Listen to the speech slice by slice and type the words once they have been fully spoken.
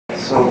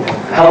So,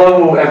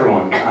 hello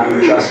everyone.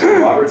 I'm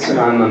Justin Robertson.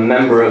 I'm a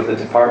member of the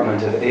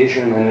Department of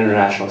Asian and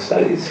International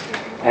Studies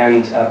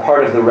and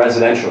part of the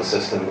residential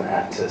system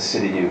at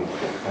City U.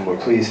 And we're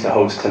pleased to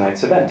host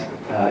tonight's event.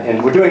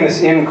 And we're doing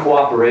this in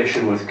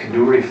cooperation with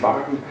Kadoorie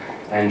Farm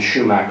and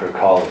Schumacher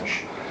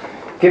College.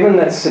 Given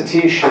that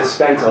Satish has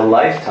spent a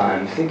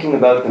lifetime thinking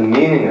about the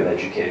meaning of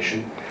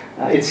education,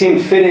 it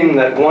seemed fitting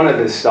that one of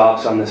his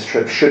stops on this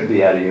trip should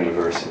be at a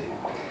university.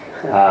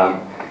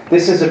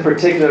 This is a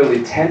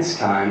particularly tense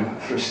time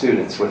for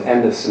students with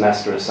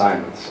end-of-semester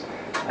assignments.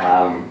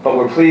 But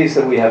we're pleased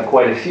that we have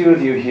quite a few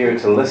of you here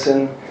to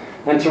listen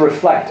and to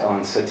reflect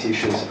on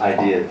Satish's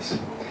ideas.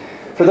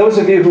 For those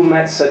of you who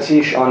met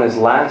Satish on his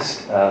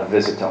last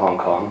visit to Hong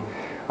Kong,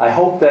 I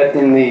hope that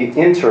in the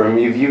interim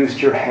you've used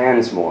your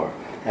hands more,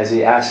 as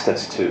he asked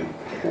us to.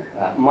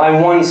 My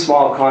one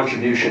small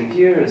contribution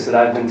here is that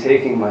I've been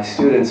taking my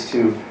students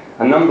to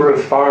a number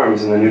of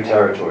farms in the New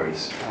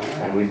Territories,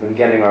 and we've been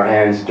getting our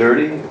hands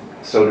dirty,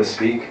 so to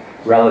speak,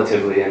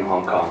 relatively in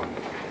Hong Kong,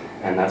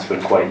 and that's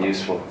been quite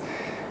useful.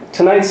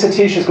 Tonight,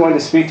 Satish is going to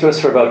speak to us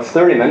for about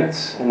 30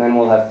 minutes, and then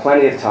we'll have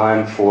plenty of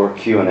time for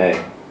Q&A.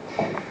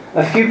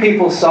 A few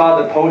people saw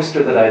the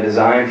poster that I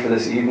designed for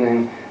this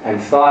evening and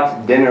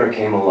thought dinner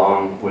came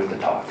along with the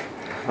talk.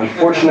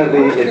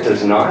 Unfortunately, it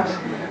does not.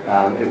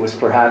 It was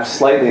perhaps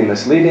slightly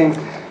misleading.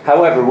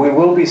 However, we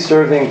will be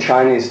serving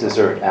Chinese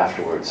dessert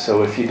afterwards,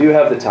 so if you do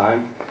have the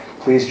time,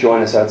 please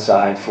join us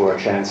outside for a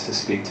chance to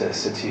speak to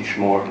Satish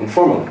more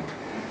informally.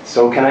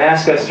 So can I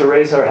ask us to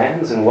raise our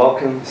hands and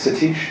welcome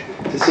Satish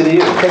to City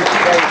U? Thank you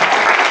very much.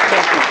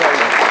 Thank you very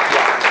much.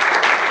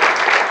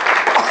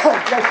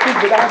 Let's keep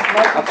it out,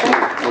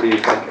 microphone. What do you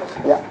think?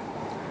 Yeah.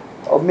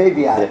 Or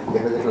maybe I'll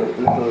give a little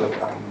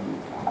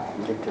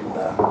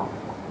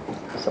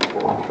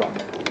support from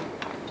it.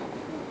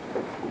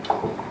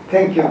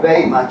 Thank you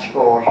very much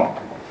for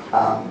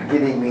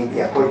giving me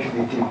the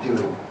opportunity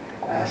to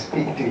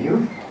speak to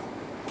you.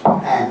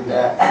 And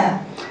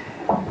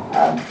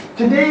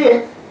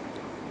today,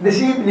 this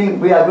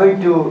evening, we are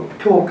going to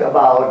talk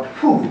about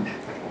food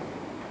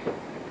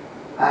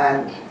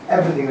and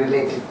everything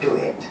related to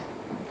it.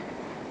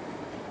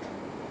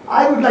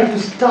 I would like to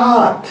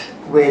start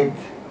with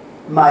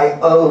my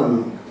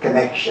own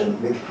connection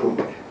with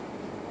food.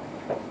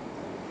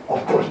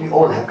 Of course, we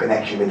all have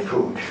connection with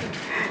food.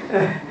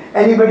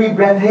 Anybody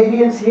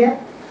breatharians here?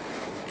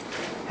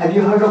 Have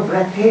you heard of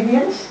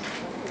breatharians?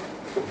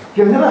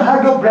 You've never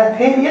heard of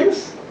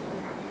breatharians?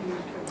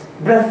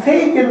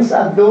 Breatharians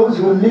are those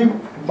who live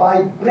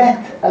by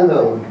breath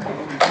alone.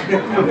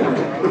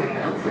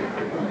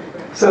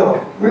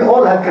 So we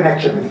all have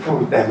connection with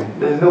food then.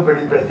 There's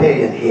nobody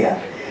breatharian here.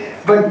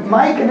 But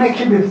my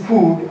connection with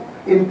food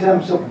in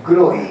terms of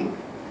growing.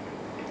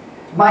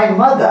 My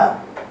mother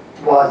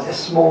was a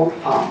small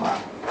farmer.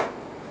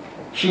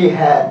 She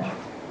had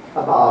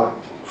about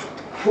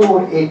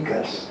 4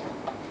 acres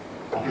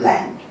of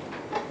land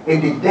in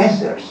the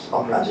deserts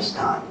of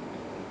Rajasthan,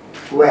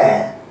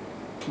 where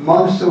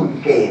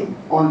monsoon came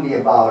only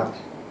about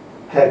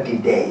 30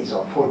 days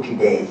or 40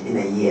 days in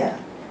a year.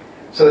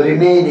 So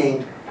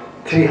remaining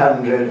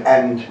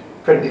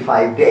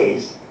 325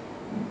 days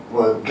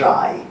were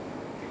dry.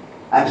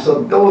 And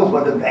so those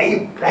were the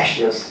very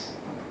precious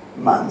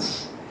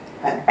months,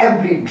 and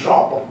every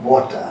drop of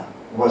water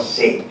was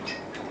saved.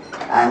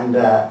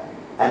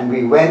 And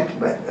we went,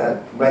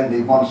 when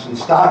the monsoon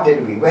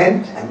started, we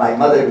went, and my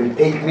mother would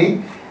take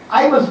me.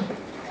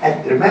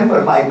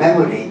 Remember my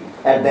memory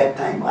at that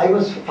time, I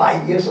was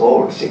 5 years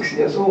old, 6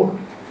 years old,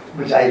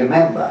 which I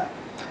remember.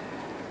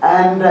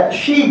 And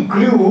she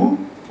grew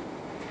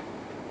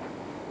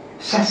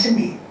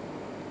sesame,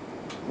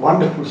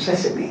 wonderful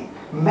sesame,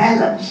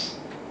 melons,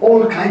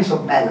 all kinds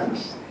of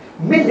melons,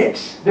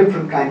 millets,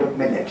 different kind of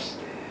millets.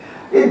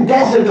 In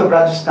desert of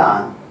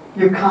Rajasthan,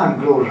 you can't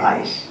grow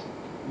rice,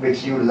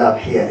 which you love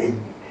here in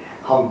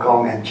Hong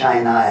Kong and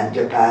China and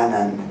Japan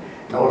and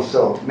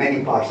also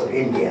many parts of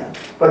India.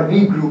 But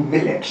we grew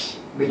millets,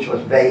 which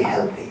was very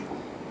healthy.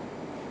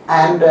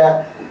 And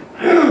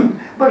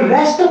but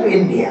rest of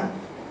India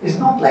is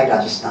not like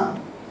Rajasthan.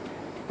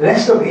 The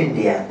rest of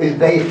India is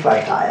very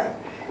fertile.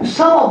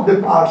 Some of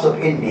the parts of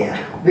India,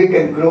 we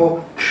can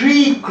grow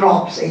 3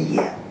 crops a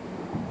year.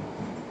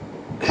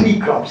 3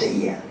 crops a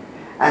year.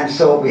 And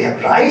so we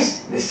have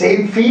rice in the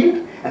same field,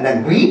 and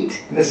then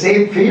wheat in the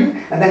same field,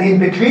 and then in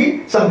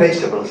between some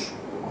vegetables.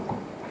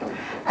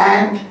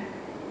 And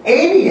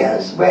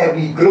areas where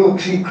we grow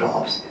 3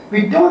 crops,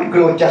 we don't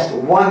grow just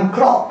 1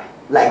 crop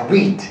like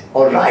wheat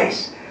or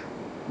rice.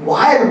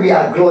 While we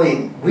are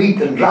growing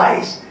wheat and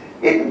rice,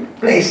 in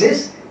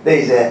places there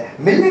is a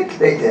millet,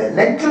 there is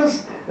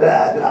lentils,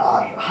 there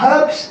are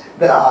herbs,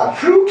 there are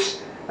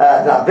fruits,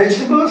 there are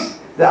vegetables,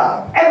 there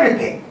are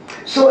everything.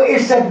 So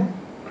it's a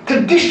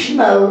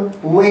traditional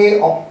way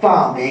of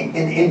farming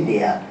in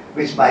India,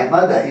 which my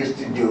mother used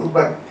to do,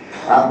 but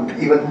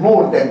even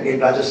more than in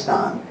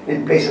Rajasthan,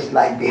 in places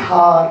like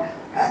Bihar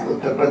and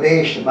Uttar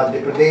Pradesh,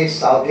 Madhya Pradesh,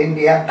 South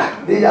India.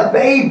 These are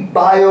very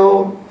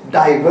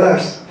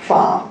biodiverse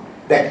farm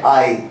that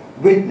I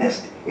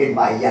witnessed in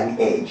my young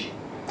age.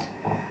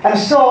 And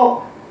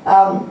so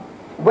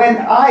when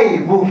I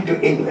moved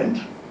to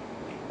England,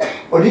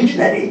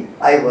 originally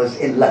I was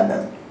in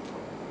London.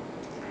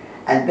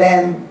 And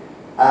then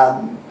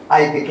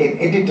I became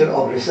editor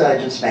of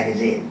Resurgence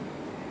magazine.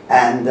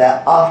 And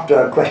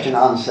after question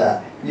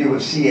answer, you will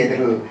see a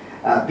little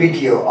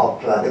video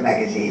of the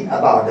magazine,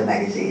 about the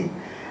magazine.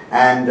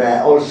 And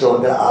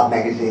also there are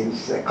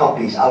magazines,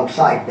 copies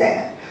outside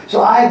there.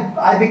 So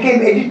I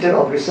became editor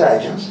of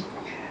Resurgence.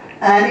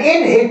 And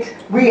in it,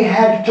 we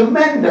had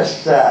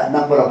tremendous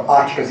number of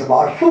articles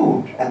about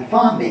food and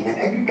farming and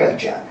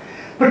agriculture.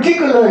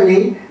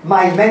 Particularly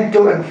my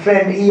mentor and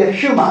friend E.F.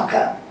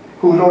 Schumacher,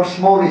 who wrote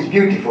Small is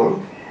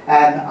Beautiful,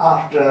 and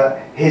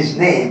after his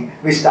name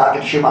we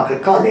started Schumacher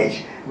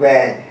College,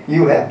 where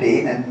you have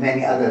been and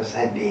many others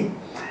have been.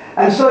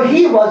 And so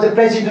he was the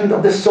president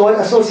of the Soil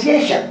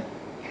Association.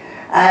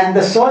 And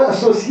the Soil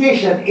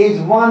Association is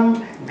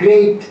one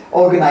great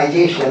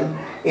organization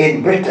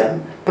in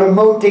Britain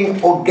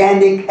promoting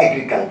organic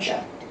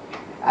agriculture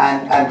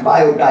and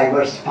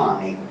biodiverse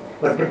farming,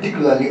 but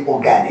particularly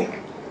organic.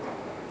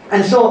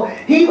 And so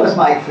he was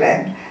my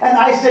friend, and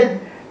I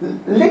said,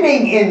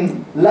 living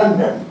in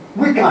London,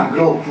 we can't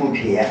grow food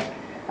here.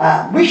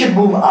 We should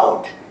move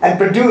out and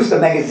produce a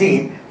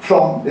magazine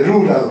from the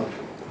rural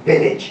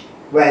village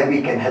where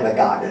we can have a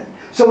garden.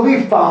 So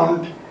we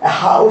found a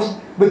house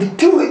with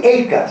 2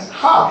 acres,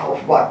 half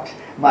of what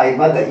my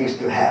mother used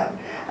to have.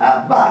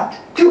 But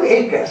 2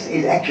 acres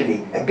is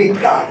actually a big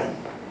garden.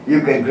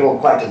 You can grow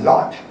quite a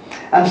lot.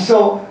 And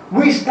so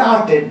we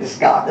started this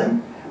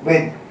garden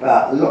with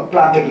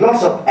planted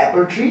lots of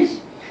apple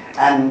trees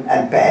and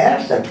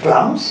pears and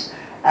plums,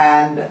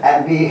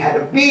 and we had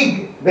a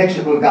big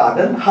vegetable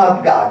garden,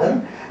 herb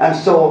garden, and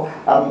so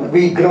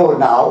we grow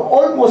now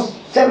almost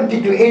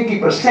 70 to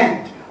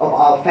 80% of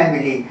our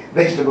family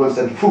vegetables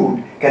and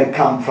food can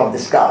come from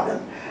this garden.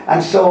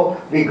 And so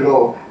we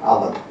grow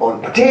our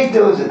own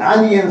potatoes and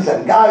onions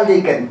and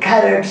garlic and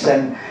carrots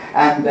and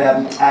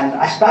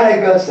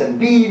asparagus and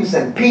beans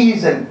and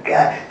peas and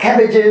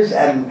cabbages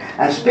and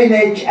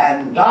spinach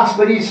and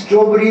raspberries,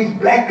 strawberries,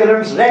 black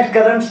currants, red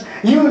currants,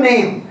 you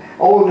name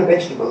all the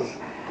vegetables.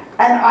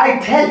 And I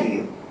tell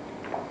you,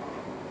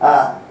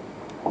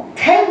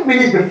 10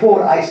 minutes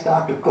before I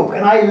start to cook,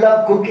 and I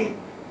love cooking,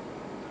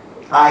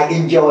 I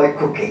enjoy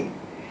cooking,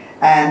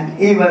 and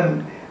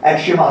even at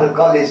Schumacher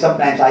College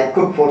sometimes I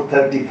cook for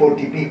 30,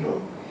 40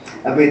 people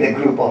with a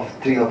group of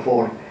 3 or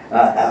 4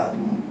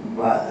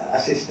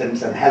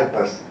 assistants and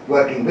helpers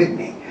working with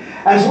me.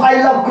 And so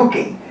I love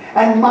cooking.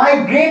 And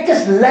my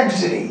greatest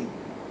luxury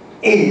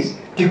is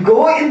to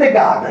go in the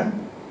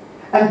garden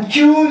and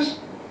choose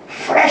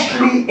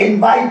freshly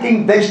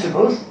inviting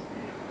vegetables,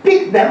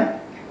 pick them,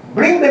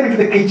 bring them into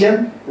the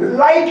kitchen,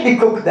 lightly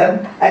cook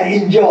them, and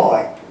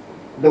enjoy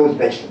those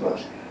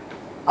vegetables.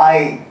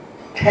 I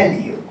tell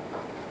you,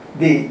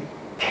 the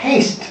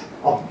taste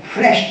of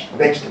fresh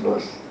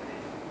vegetables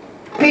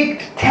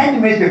picked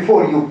 10 minutes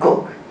before you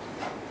cook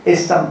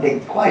is something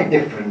quite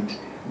different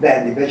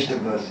than the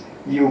vegetables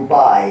you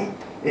buy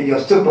in your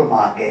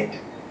supermarket,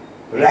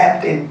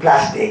 wrapped in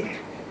plastic,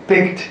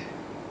 picked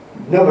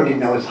nobody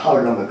knows how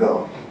long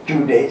ago,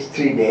 2 days,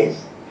 3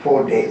 days,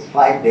 4 days,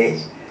 5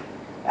 days.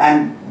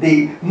 And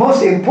the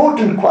most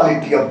important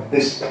quality of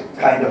this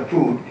kind of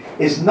food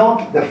is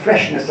not the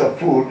freshness of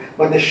food,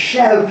 but the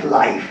shelf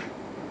life.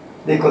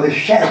 They call it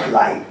shelf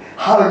life,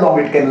 how long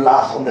it can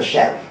last on the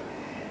shelf.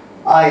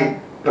 I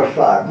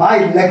prefer,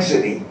 my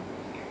luxury,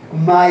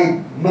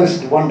 my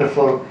most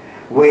wonderful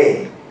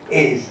way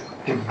is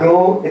to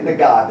go in the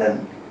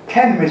garden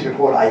 10 minutes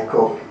before I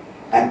cook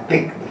and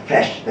pick the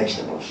fresh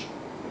vegetables.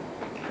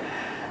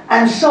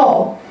 And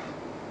so,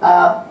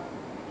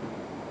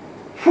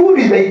 food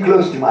is very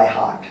close to my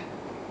heart.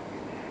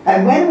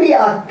 And when we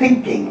are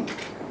thinking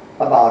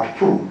about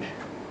food,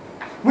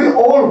 we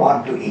all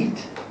want to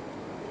eat,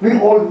 we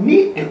all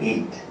need to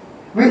eat,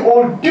 we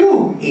all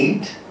do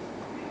eat,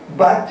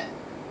 but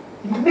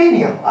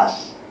many of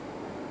us,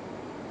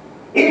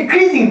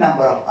 increasing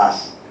number of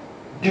us,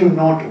 do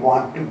not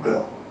want to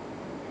grow.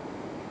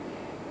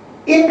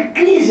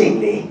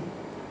 Increasingly,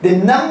 the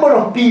number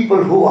of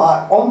people who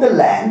are on the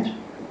land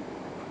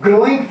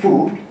growing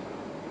food,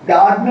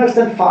 gardeners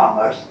and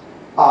farmers,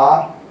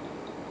 are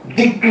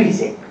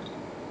decreasing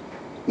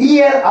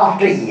year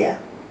after year.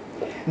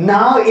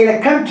 Now in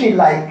a country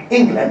like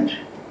England,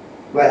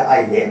 where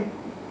I live,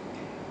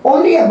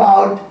 only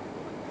about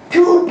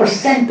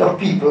 2% of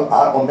people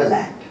are on the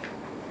land.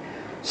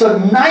 So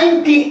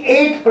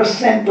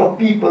 98% of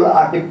people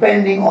are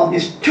depending on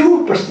this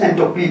 2%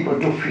 of people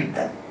to feed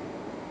them.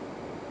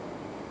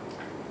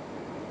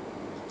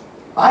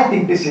 I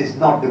think this is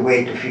not the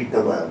way to feed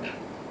the world.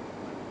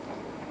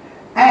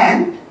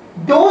 And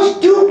those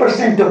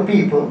 2% of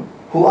people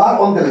who are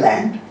on the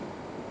land,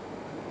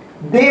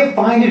 they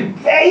find it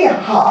very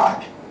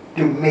hard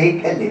to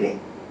make a living.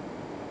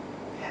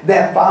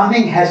 Their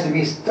farming has to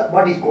be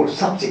what is called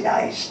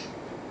subsidized.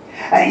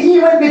 And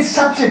even with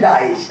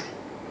subsidized,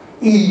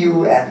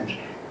 EU and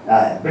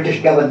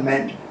British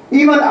government,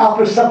 even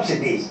after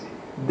subsidies,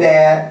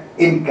 their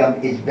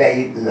income is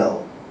very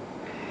low.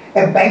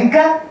 A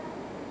banker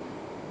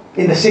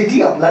in the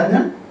city of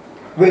London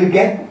will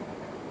get,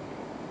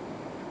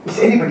 it's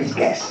anybody's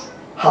guess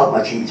how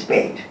much he is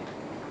paid,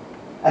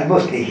 and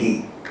mostly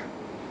he.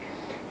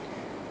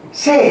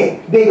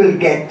 Say they will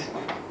get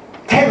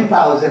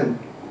 10,000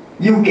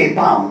 UK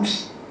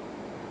pounds,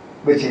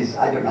 which is,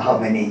 I don't know how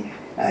many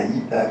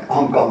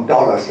Hong Kong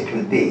dollars it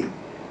will be.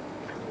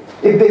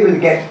 If they will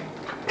get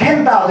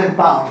 10,000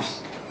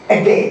 pounds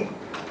a day,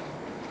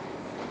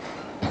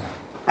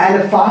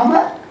 and a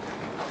farmer,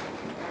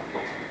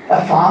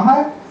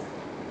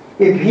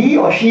 if he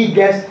or she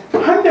gets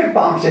 100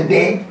 pounds a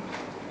day,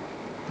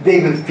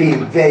 they will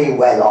feel very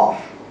well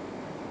off.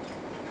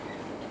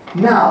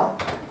 Now,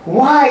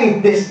 why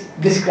this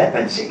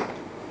discrepancy?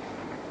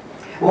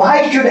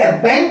 Why should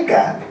a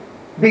banker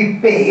be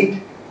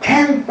paid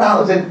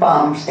 10,000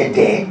 pounds a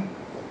day,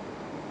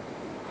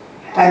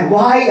 and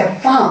why a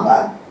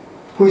farmer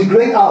who is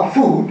growing our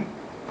food,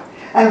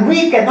 and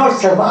we cannot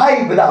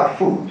survive without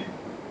food?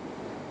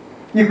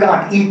 You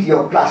can't eat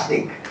your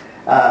plastic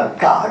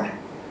card,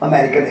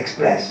 American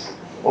Express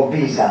or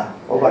Visa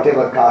or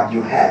whatever card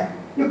you have.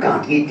 You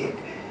can't eat it.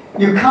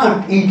 You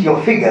can't eat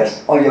your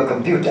figures on your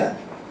computer.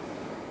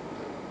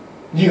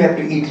 You have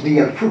to eat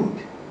real food.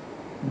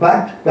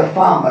 But the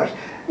farmers,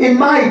 in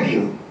my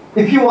view,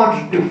 if you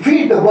want to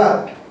feed the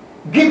world,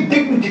 give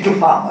dignity to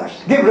farmers,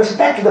 give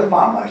respect to the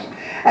farmers,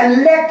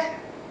 and let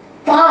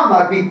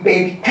farmer be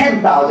paid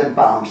 10,000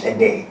 pounds a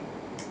day,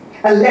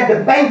 and let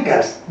the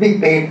bankers be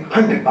paid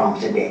 100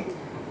 pounds a day.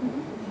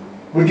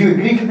 Would you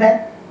agree to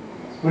that?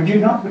 Would you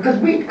not? Because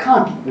we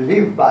can't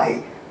live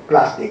by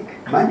plastic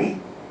money.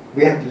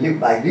 We have to live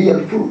by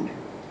real food.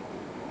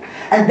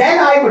 And then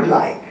I would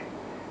like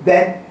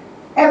that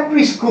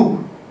every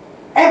school,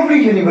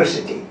 every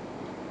university,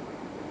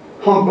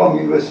 Hong Kong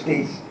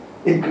universities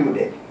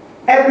included,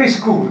 every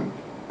school,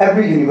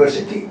 every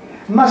university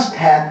must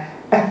have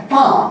a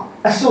farm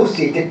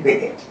associated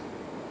with it.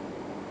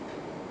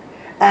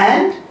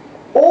 And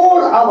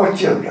all our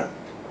children,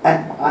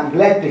 and I'm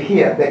glad to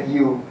hear that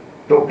you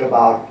talked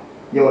about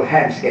your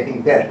hands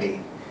getting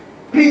dirty.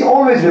 Please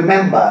always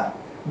remember,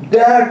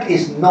 dirt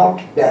is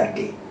not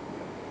dirty.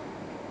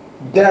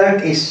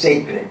 Dirt is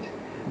sacred.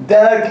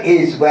 Dirt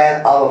is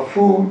where our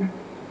food,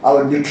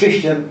 our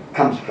nutrition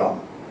comes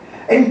from.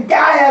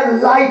 Entire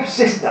life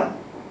system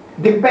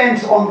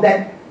depends on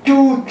that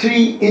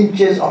 2-3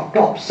 inches of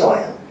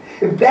topsoil.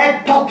 If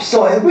that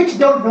topsoil, which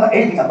don't know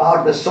anything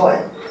about the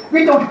soil,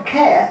 we don't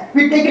care,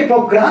 we take it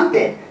for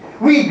granted,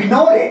 we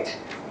ignore it.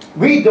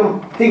 We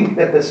don't think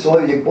that the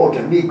soil is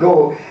important. We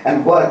go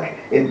and work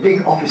in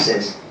big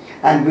offices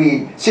and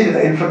we sit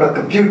in front of a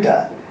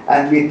computer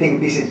and we think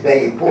this is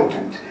very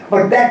important.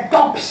 But that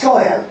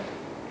topsoil,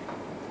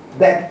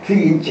 that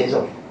 3 inches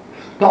of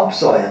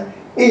topsoil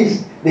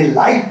is the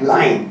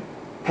lifeline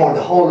for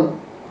the whole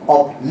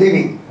of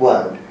living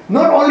world.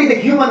 Not only the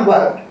human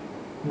world,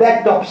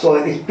 that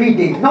topsoil is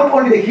feeding not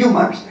only the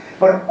humans,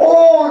 but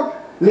all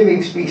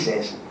living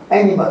species,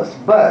 animals,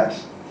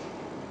 birds.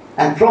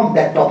 And from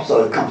that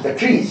topsoil comes the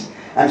trees.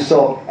 And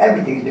so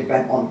everything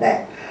depends on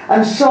that.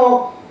 And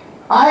so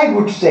I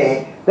would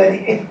say that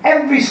if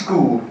every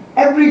school,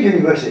 every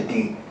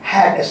university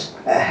had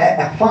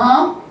a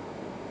farm,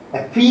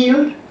 a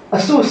field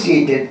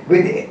associated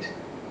with it,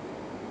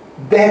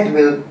 that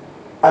will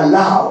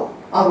allow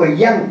our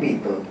young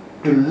people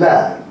to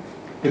learn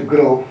to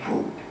grow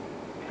food.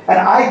 And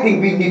I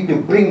think we need to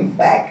bring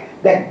back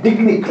that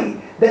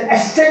dignity, the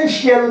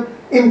essential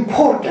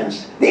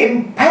importance, the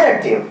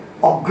imperative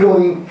of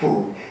growing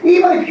food.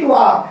 Even if you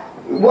are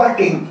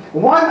working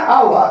 1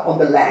 hour on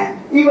the land,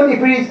 even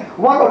if it is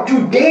 1 or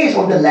 2 days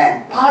on the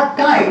land,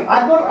 part-time.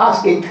 I'm not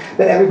asking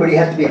that everybody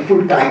has to be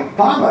full-time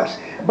farmers,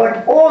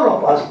 but all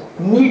of us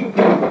need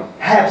to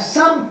have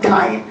some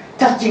time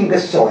touching the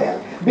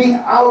soil, being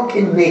out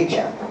in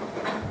nature.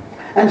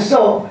 And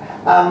so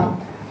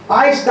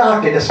I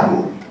started a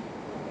school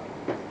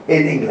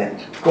in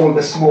England called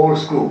the Small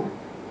School.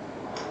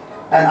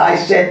 And I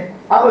said,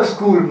 our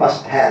school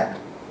must have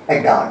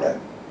a garden.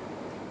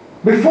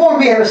 Before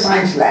we have a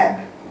science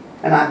lab,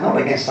 and I'm not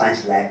against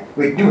science lab,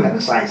 we do have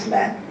a science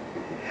lab.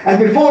 And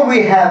before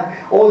we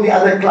have all the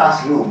other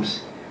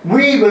classrooms,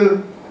 we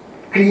will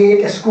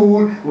create a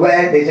school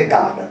where there's a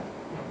garden.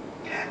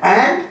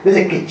 And there's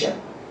a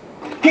kitchen.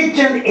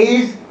 Kitchen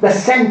is the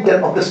center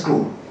of the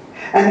school.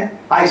 And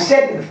I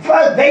said,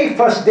 the very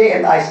first day,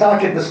 and I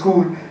started the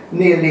school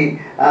nearly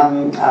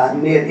in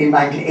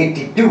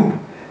 1982,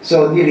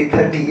 so nearly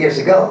 30 years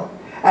ago.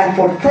 And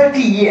for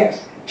 30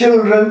 years,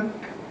 children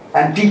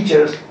and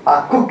teachers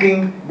are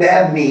cooking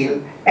their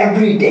meal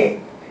every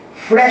day.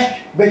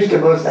 Fresh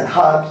vegetables and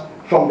herbs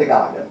from the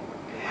garden.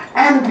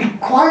 And the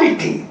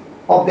quality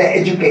of their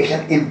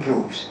education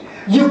improves.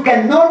 You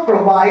cannot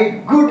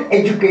provide good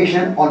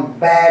education on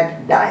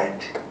bad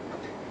diet.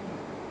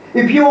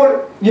 If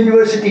your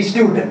university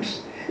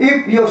students,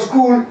 if your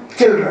school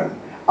children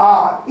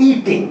are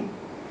eating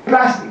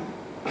plastic,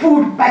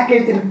 food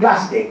packaged in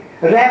plastic,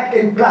 wrapped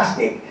in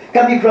plastic,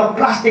 coming from a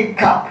plastic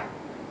cup,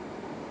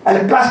 and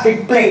a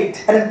plastic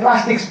plate, and a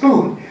plastic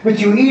spoon,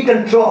 which you eat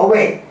and throw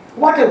away,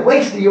 What a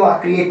waste you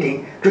are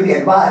creating to the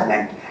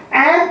environment.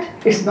 And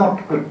it's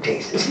not good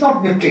taste, it's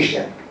not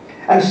nutrition.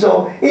 And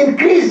so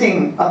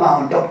increasing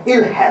amount of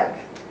ill health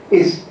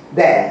is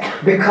there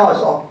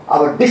because of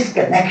our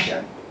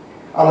disconnection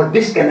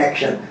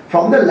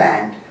from the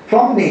land,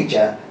 from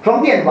nature,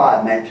 from the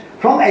environment,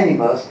 from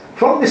animals,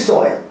 from the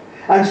soil.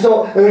 And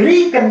so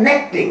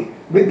reconnecting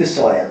with the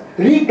soil,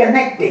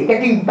 reconnecting,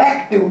 getting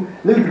back to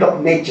a little bit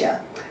of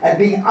nature and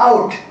being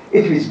out,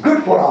 it is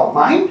good for our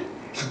mind,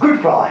 it's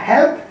good for our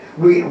health,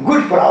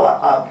 good for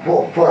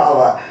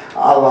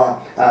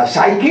our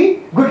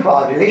psyche, good for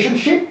our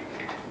relationship,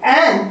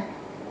 and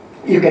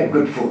you get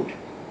good food.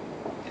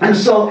 And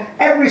so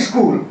every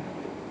school,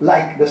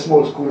 like the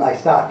small school I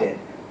started,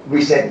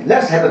 we said,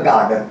 let's have a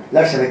garden,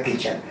 let's have a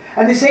kitchen.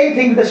 And the same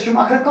thing with the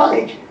Schumacher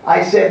College.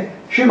 I said,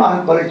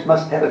 Schumacher College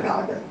must have a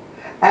garden.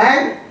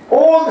 And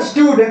all the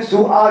students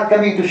who are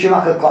coming to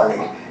Schumacher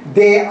College,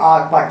 they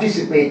are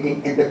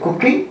participating in the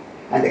cooking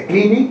and the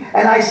cleaning.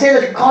 And I say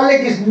that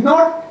college is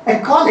not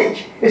a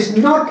college, it's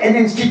not an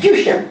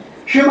institution.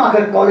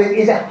 Schumacher College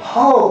is a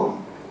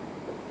home.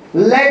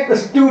 Let the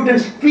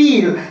students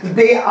feel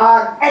they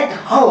are at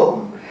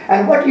home.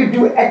 And what you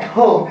do at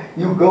home,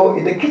 you go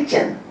in the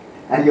kitchen.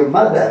 And your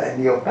mother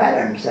and your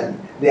parents, and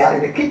they are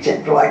in the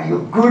kitchen, providing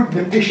you good,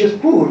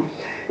 nutritious food.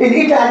 In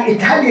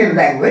Italian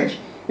language,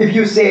 if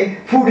you say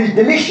food is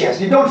delicious,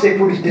 you don't say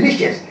food is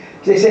delicious.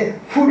 They say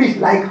food is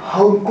like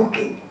home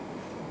cooking.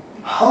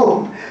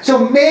 Home.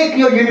 So make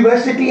your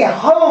university a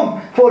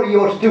home for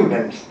your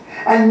students.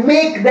 And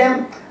make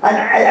them,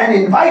 and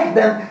invite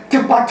them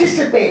to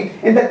participate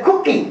in the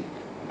cooking.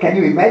 Can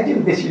you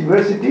imagine this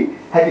university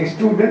having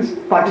students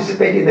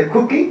participate in the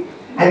cooking?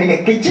 Having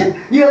a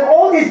kitchen? You have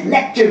all these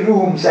lecture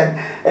rooms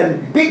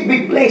and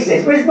big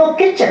places, but there's no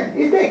kitchen.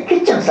 Is there a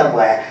kitchen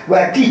somewhere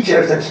where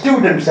teachers and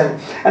students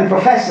and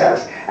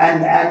professors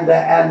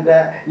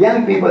and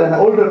young people and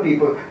older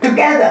people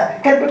together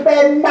can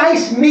prepare a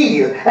nice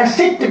meal and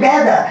sit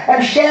together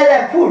and share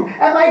their food?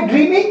 Am I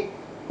dreaming?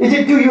 Is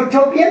it too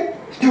utopian?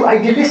 Too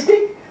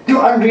idealistic? Too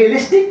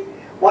unrealistic?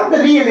 What the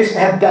realists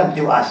have done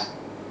to us?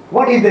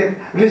 What is the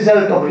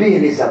result of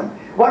realism?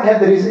 What have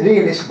the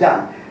realists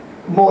done?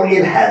 More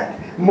ill health,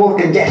 more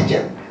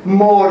congestion,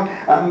 more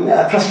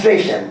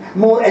frustration,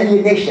 more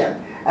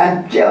alienation,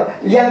 and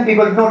young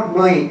people not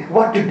knowing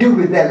what to do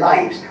with their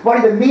lives.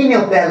 What is the meaning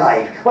of their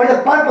life? What is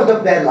the purpose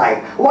of their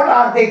life? What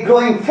are they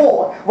growing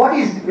for? What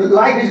is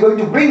life is going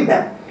to bring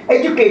them?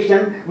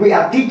 Education, we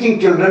are teaching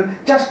children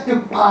just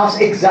to pass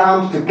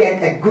exams to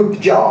get a good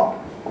job.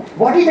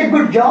 What is a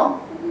good job?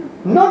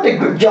 Not a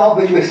good job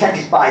which will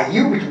satisfy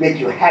you, which will make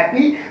you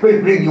happy,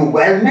 will bring you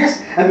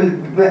wellness,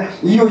 and will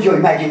use your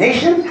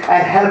imagination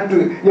and help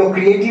to your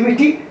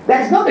creativity.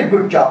 That is not a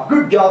good job.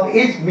 Good job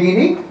is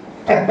meaning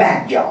a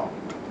bad job.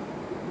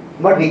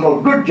 What we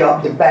call good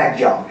job is a bad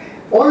job.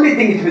 Only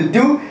thing it will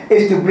do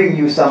is to bring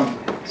you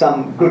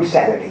some good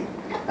salary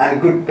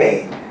and good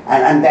pay,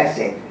 and that's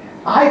it.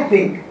 I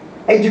think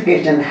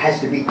education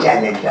has to be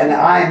challenged, and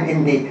I'm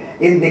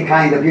in the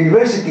kind of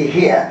university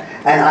here,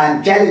 and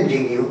I'm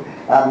challenging you.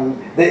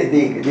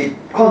 The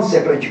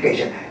concept of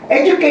education.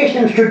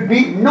 Education should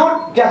be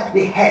not just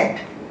the head,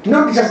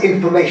 not just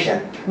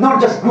information, not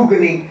just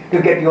Googling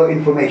to get your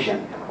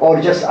information,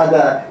 or just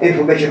other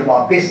information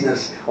about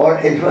business or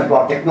information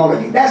about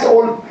technology. That's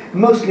all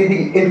mostly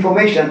the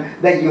information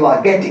that you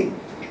are getting.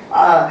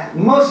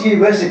 Most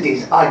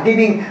universities are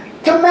giving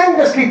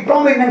tremendously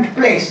prominent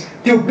place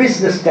to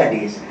business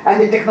studies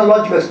and the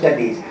technological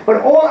studies, but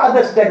all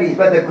other studies,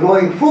 whether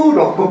growing food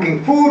or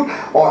cooking food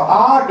or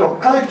art or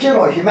culture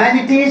or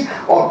humanities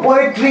or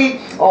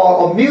poetry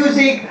or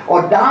music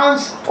or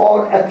dance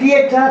or a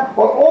theater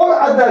or all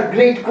other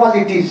great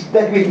qualities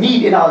that we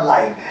need in our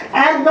life.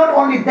 And not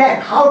only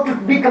that, how to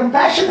be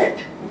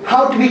compassionate,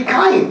 how to be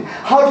kind,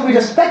 how to be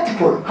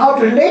respectful, how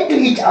to relate to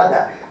each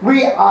other.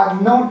 We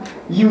are not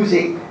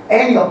using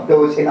any of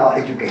those in our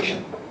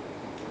education.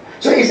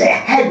 So it's a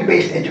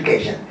head-based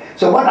education.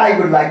 So what I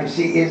would like to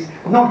see is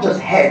not just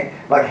head,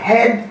 but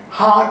head,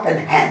 heart, and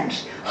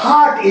hands.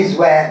 Heart is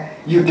where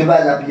you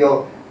develop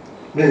your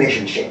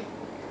relationship,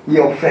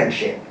 your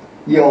friendship,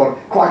 your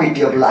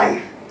quality of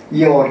life,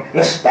 your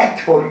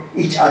respect for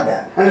each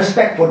other, and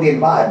respect for the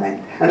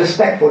environment, and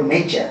respect for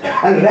nature,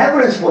 and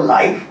reverence for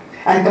life,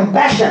 and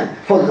compassion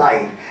for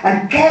life,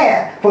 and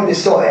care for the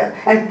soil,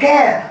 and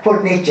care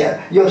for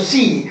nature, your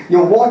sea,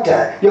 your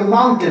water, your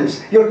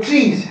mountains, your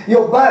trees,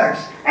 your birds.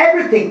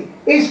 Everything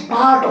is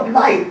part of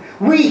life.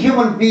 We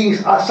human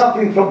beings are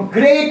suffering from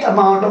great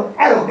amount of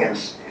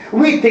arrogance.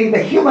 We think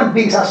that human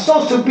beings are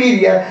so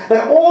superior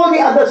that all the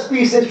other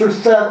species should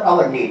serve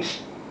our needs.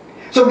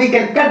 So we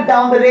can cut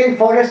down the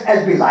rainforest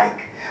as we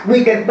like.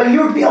 We can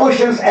pollute the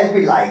oceans as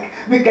we like.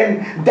 We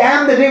can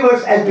dam the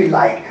rivers as we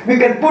like. We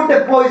can put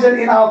the poison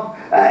in our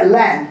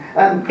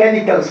land,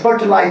 chemicals,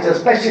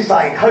 fertilizers,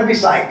 pesticide,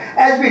 herbicide,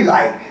 as we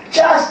like,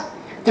 just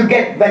to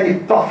get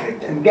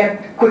profit and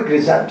get quick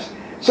results.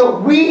 So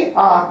we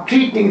are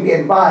treating the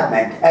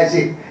environment as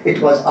if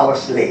it was our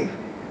slave.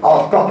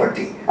 our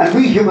property. And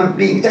we human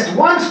beings, just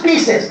one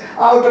species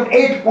out of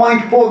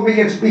 8.4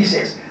 million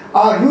species,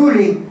 are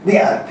ruling the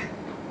earth.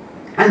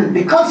 And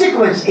the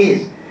consequence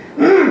is,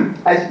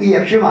 as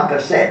E.F. Schumacher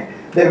said,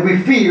 that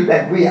we feel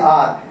that we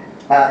are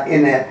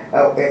in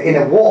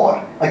a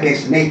war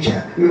against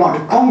nature. We want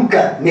to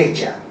conquer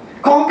nature.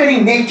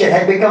 Conquering nature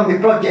has become the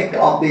project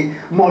of the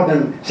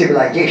modern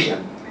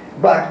civilization.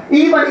 But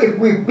even if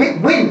we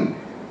win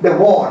the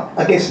war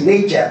against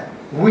nature,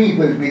 we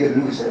will be the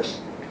losers.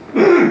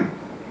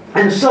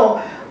 And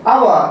so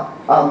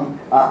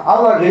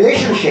our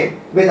relationship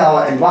with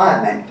our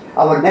environment,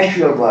 our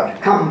natural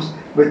world, comes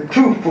with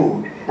true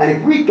food. And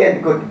if we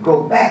can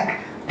go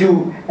back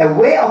to a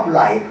way of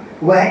life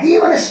where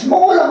even a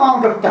small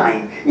amount of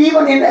time,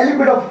 even in a little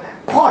bit of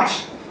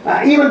pots,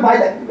 even by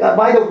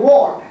the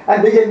wall,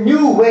 and there's a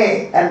new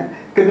way, and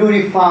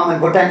Kadoorie Farm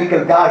and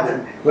Botanical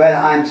Garden where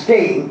I'm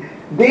staying,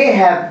 they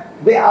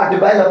are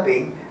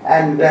developing,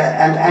 and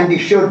Andy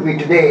showed me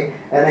today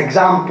an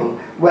example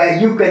where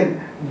you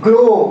can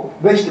grow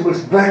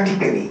vegetables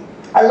vertically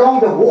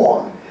along the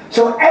wall.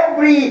 So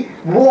every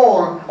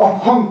wall of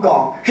Hong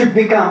Kong should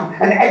become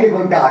an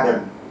edible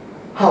garden.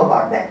 How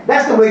about that?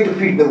 That's the way to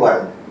feed the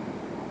world.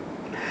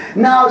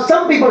 Now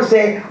some people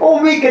say,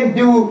 oh, we can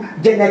do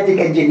genetic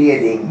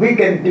engineering, we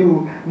can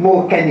do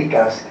more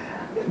chemicals.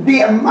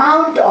 The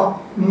amount of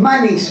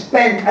money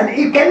spent,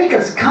 and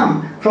chemicals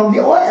come from the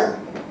oil,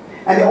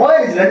 and the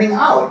oil is running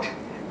out.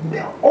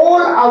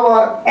 All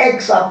our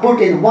eggs are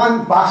put in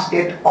one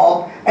basket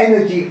of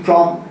energy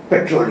from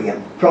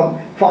petroleum, from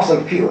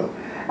fossil fuel.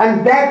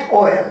 And that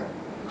oil,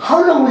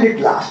 how long will it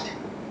last?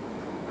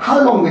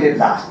 How long will it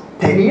last?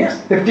 10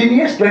 years, 15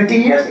 years, 20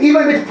 years?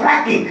 Even with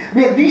fracking,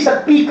 we have reached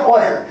a peak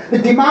oil. The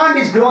demand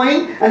is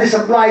growing and the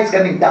supply is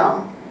coming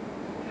down.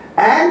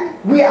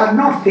 And we are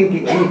not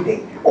thinking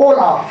anything. All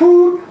our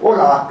food, all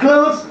our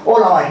clothes,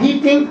 all our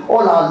heating,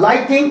 all our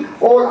lighting,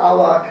 all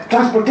our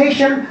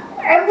transportation,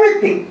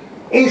 everything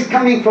is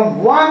coming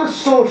from one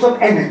source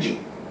of energy.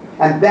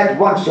 And that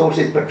one source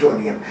is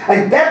petroleum.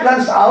 And if that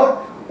runs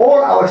out,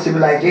 all our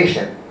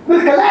civilization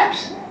will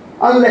collapse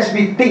unless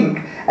we think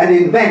and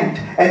invent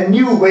a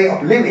new way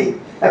of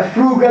living, a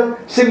frugal,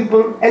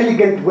 simple,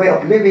 elegant way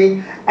of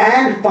living,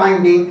 and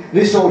finding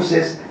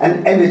resources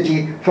and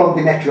energy from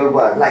the natural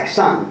world, like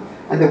sun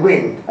and the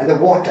wind and the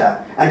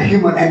water and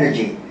human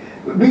energy.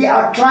 We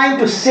are trying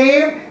to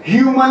save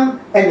human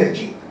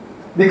energy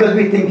because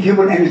we think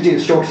human energy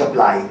is short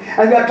supply.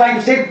 And we are trying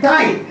to save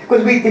time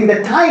because we think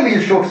that time is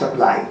in short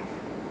supply.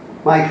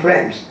 My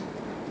friends,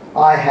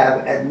 I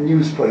have a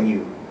news for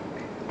you.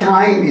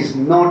 Time is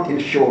not in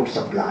short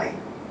supply.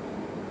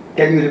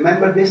 Can you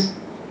remember this?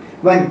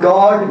 When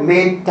God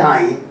made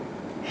time,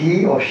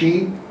 He or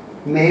she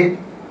made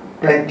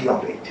plenty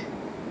of it.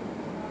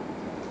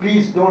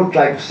 Please don't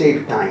try to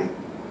save time.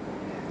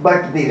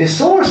 But the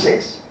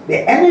resources,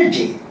 the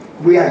energy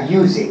we are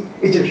using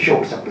is in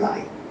short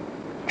supply.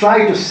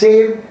 Try to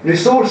save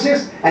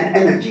resources and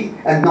energy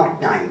and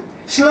not time.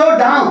 Slow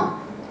down.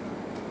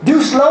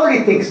 Do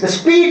slowly things. The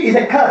speed is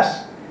a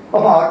curse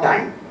of our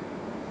time.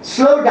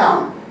 Slow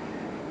down.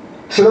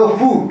 Slow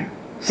food.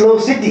 Slow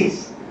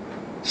cities.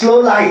 Slow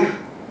life.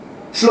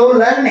 Slow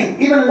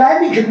learning. Even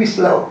learning should be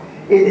slow.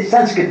 In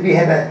Sanskrit we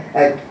have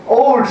an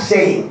old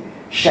saying,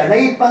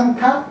 Shanai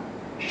Pantha,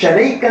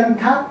 Shanai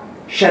Kantha,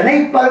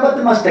 Shanai Parvat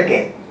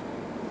Mastake.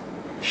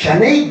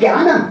 Shanai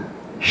Jnanam,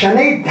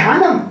 Shanai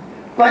Dhyanam,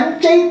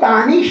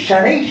 Panchaitani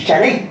Shanai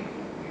Shanai.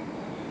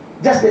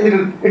 Just a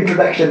little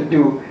introduction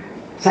to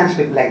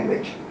Sanskrit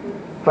language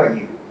for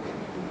you.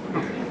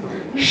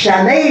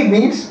 Shanai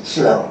means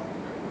slow.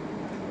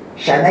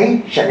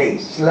 Shanai, Shanai,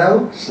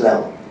 slow,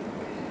 slow.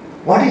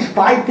 What is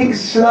 5 things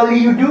slowly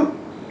you do?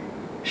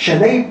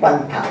 Shanai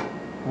Pantha,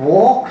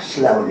 walk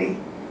slowly.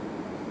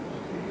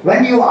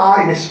 When you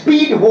are in a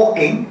speed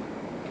walking,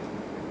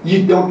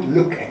 you don't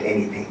look at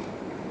anything.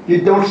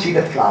 You don't see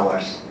the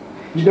flowers.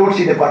 You don't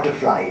see the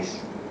butterflies.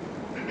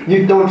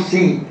 You don't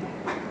see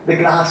the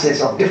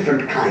grasses of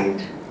different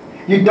kind.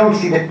 You don't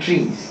see the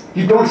trees.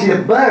 You don't see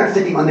the birds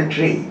sitting on the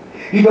tree.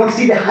 You don't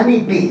see the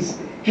honeybees.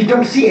 You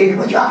don't see it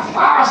because you are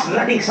fast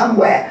running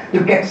somewhere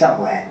to get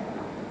somewhere.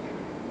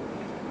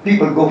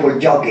 People go for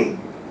jogging.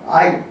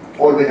 I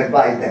always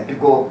advise them to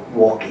go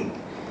walking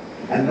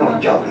and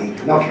not jogging,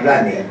 not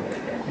running.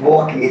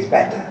 Walking is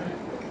better,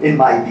 in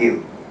my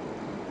view.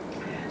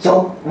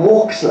 So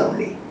walk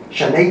slowly.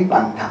 Shanai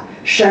Pantha.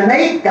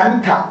 Shanai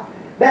Kantha.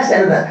 That's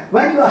another.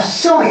 When you are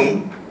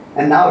sewing,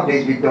 and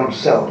nowadays we don't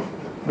sew.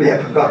 We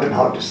have forgotten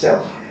how to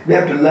sew. We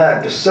have to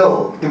learn to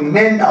sew, to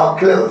mend our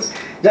clothes.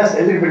 Just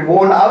a little bit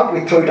worn out,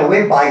 we throw it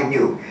away, buy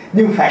new.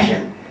 New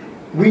fashion.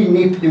 We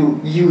need to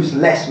use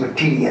less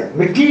material.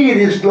 Material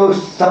is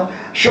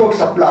short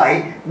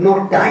supply,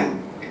 no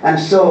time. And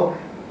so,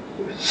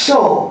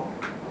 sew,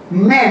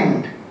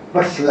 mend,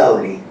 but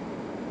slowly.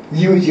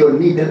 Use your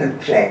needle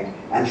and thread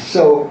and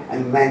sew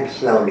and mend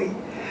slowly.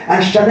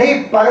 And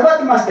Shanai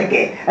Parvat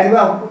Mastake. And you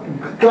are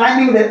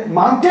climbing the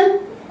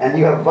mountain, and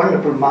you have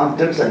wonderful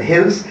mountains and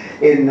hills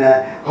in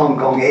Hong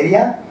Kong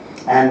area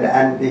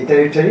and the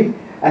territory.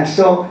 And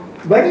so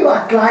When you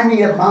are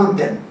climbing a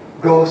mountain,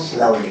 go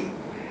slowly.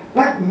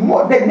 But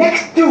the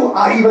next two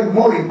are even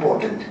more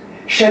important.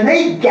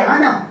 Shanai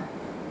Jnanam.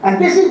 And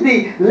this is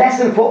the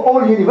lesson for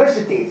all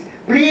universities.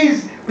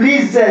 Please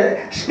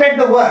spread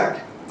the word.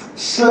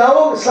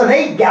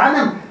 Shanai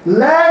Jnanam.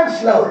 Learn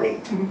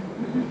slowly.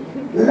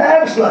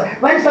 Learn slowly.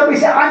 When somebody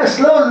says, I'm a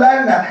slow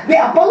learner, they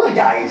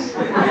apologize.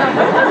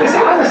 They say,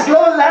 I'm a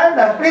slow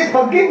learner. Please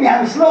forgive me,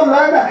 I'm a slow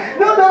learner.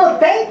 No,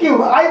 thank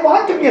you. I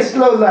want to be a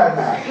slow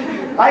learner.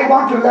 I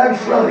want to learn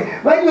slowly.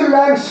 When you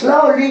learn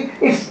slowly,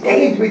 it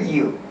stays with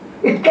you.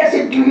 It gets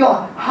into your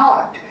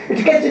heart.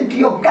 It gets into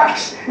your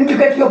guts. It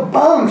gets into your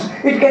bones.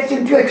 It gets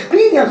into your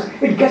experience.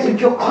 It gets into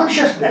your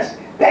consciousness.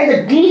 Then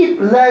the deep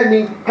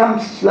learning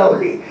comes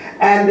slowly.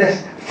 And the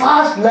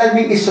fast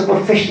learning is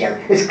superficial.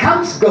 It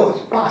comes,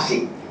 goes,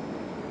 passing.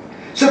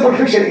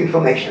 Superficial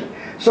information.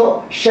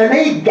 So,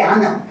 Shanai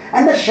Jnanam.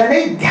 And the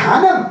Shanai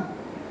Dhyanam,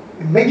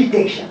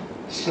 meditation,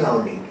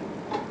 slowly.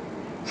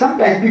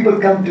 Sometimes people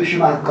come to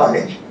Schumacher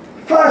College.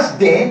 First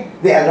day,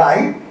 they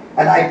arrive,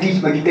 and I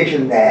teach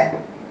meditation there.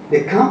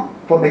 They come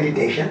for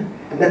meditation,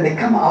 and then they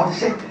come out and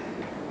say,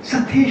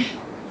 Satish,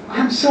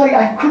 I'm sorry,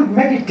 I couldn't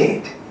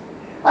meditate.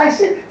 I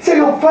said, so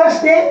your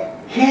first day?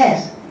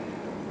 Yes.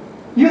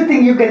 You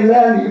think you can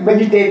learn, you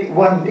meditate in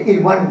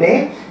one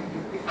day?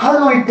 How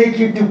long it take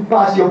you to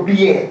pass your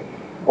BA?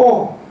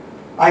 Oh,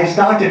 I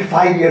started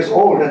 5 years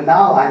old, and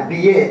now I'm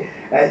BA.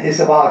 It's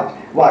about,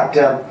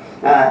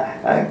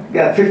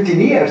 15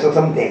 years or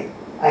something.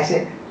 I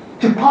said,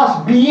 to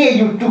pass BA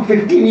you took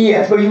 15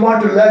 years, but you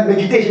want to learn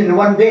meditation in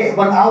 1 day,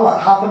 1 hour,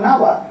 half an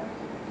hour.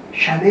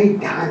 Shanai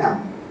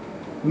Dhanam.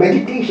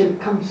 Meditation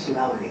comes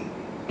slowly.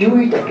 Do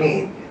it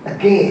again,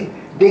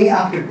 day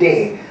after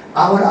day,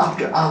 hour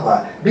after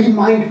hour. Be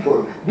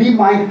mindful,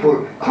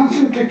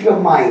 concentrate your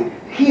mind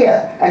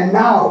here and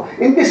now,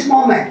 in this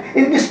moment,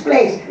 in this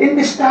place, in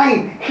this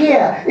time,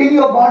 here, in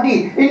your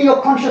body, in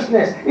your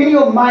consciousness, in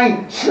your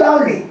mind,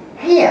 slowly,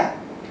 here.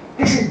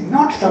 This is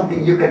not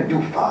something you can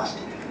do fast.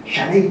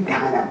 Shanai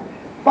Dhanam.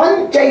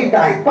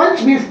 Panchaitai.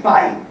 Panch means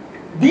 5.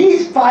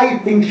 These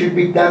 5 things should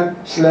be done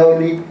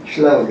slowly.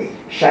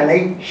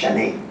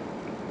 Shanai.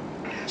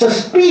 So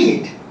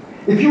speed.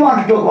 If you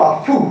want to talk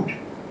about food,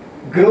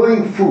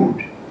 growing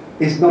food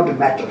is not a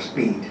matter of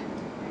speed.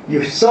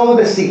 You sow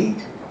the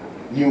seed,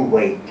 you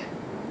wait.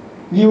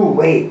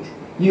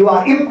 You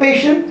are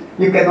impatient,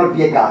 you cannot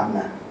be a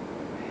gardener.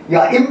 You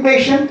are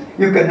impatient,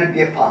 you cannot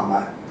be a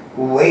farmer.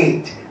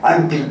 Wait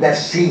until the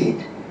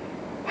seed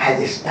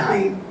has its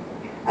time,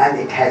 and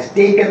it has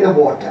taken the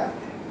water,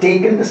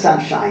 taken the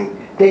sunshine,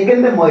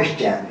 taken the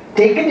moisture,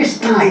 taken its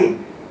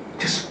time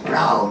to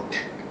sprout,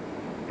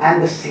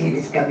 and the seed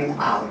is coming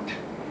out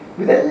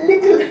with a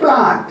little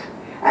plant.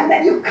 And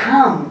then you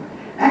come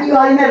and you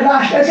are in a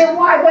rush and say,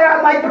 why, where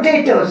are my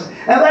potatoes?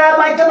 And where are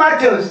my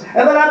tomatoes?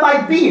 And where are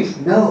my beans?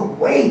 No,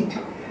 wait.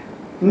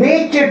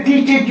 Nature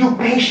teaches you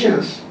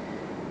patience.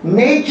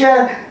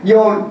 Nature,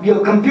 your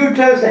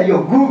computers and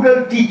your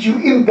Google teach you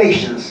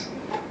impatience.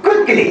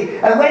 Quickly.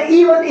 And when,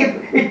 even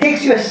if it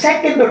takes you a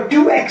second or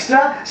 2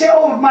 extra, say,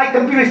 oh, my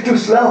computer is too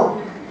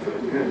slow.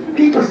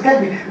 People tell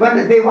me,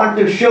 when they want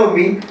to show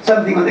me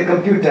something on the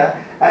computer,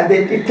 and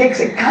it takes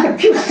a kind of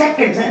few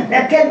seconds, and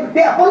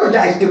they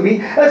apologize to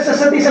me.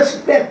 So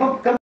their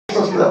computer is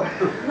so slow.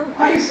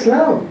 Why is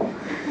slow?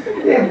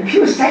 A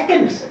few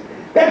seconds.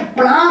 That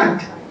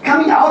plant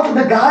coming out of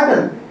the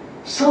garden,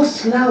 so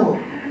slow.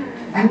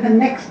 And the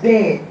next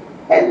day,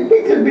 a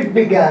little bit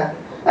bigger,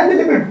 a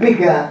little bit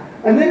bigger,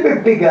 a little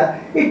bit bigger.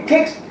 It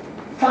takes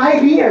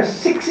 5 years,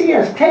 6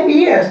 years, 10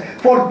 years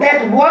for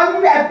that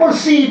one apple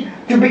seed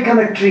to become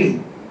a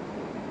tree.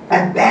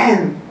 And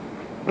then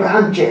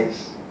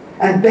branches,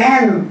 and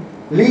then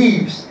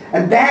leaves,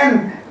 and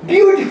then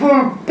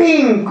beautiful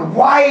pink,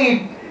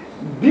 white,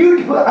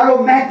 beautiful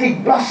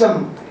aromatic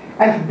blossom.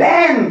 And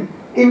then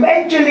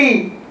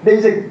eventually there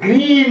is a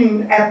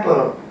green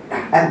apple,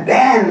 and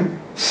then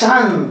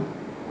sun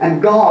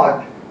and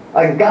God,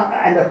 and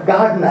a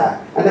gardener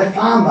and a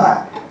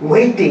farmer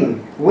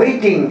waiting,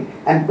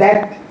 and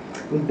that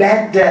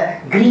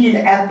green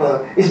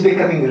apple is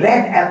becoming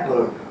red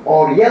apple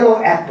or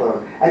yellow apple,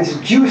 and it's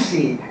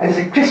juicy, and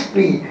it's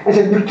crispy, and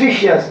it's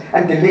nutritious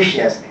and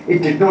delicious.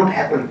 It did not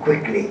happen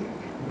quickly,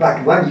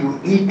 but when you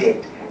eat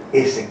it,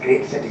 it's a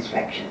great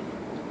satisfaction.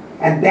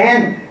 And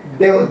then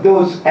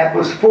those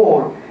apples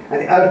fall,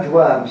 and the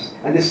earthworms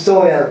and the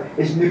soil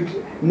is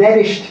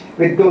nourished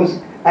with those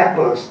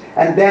apples,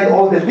 and then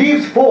all the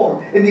leaves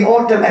fall in the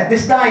autumn at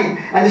this time,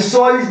 and the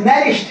soil is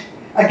nourished.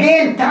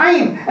 Again,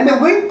 time, and the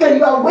winter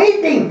you are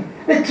waiting.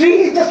 The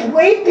tree is just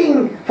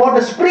waiting for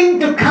the spring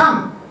to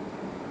come.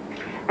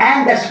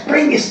 And the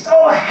spring is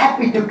so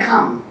happy to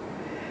come.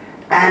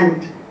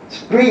 And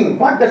spring,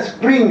 what does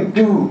spring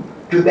do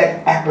to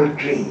that apple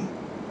tree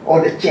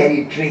or the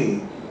cherry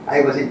tree?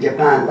 I was in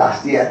Japan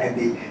last year at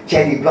the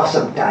cherry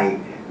blossom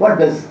time. What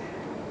does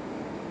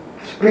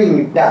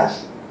spring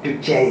does to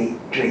cherry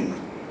tree?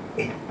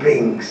 It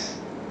brings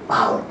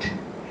out.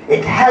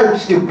 It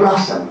helps to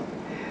blossom.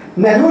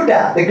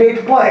 Neruda, the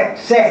great poet,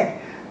 said,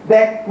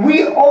 that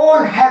we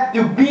all have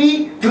to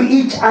be to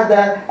each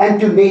other and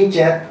to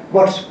nature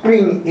what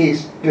spring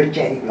is to a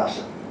cherry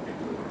blossom.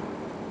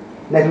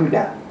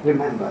 Neruda,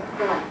 remember.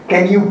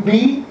 Can you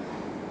be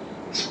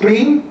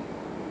spring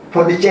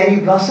for the cherry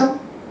blossom?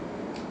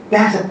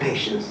 That's a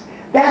patience.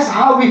 That's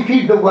how we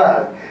feed the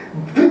world.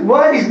 The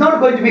world is not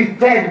going to be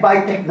fed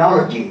by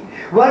technology.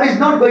 World is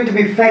not going to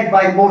be fed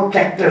by more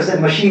tractors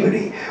and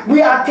machinery.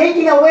 We are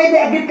taking away the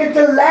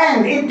agricultural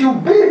land into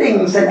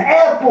buildings and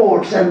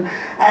airports and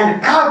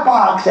car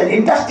parks and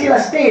industrial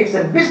estates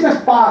and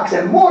business parks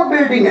and more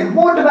building and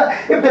more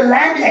development. If the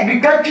land is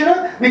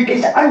agricultural,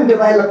 it's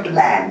undeveloped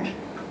land.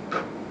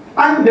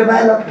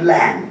 Undeveloped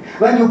land.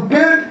 When you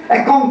build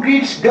a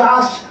concrete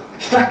glass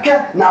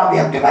structure, now we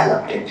have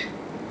developed it.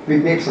 We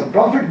make some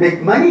profit,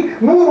 make money,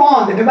 move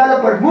on. The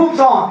developer moves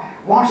on,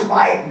 wants to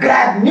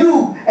grab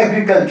new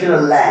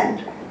agricultural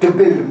land to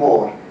build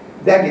more.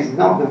 That is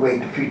not the way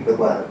to feed the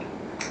world.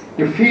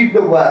 To feed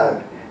the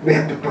world, we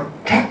have to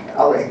protect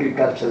our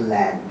agricultural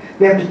land.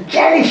 We have to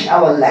cherish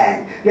our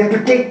land. We have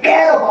to take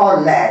care of our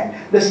land.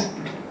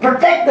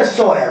 Protect the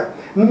soil,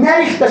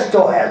 nourish the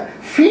soil,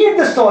 feed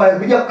the soil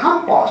with your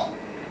compost.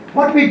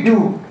 What we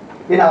do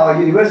in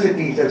our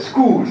universities and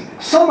schools,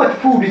 so much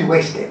food is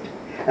wasted.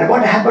 And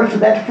what happens to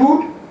that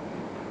food?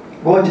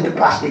 Goes in the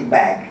plastic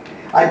bag.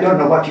 I don't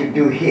know what you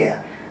do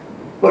here,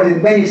 but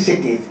in many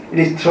cities it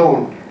is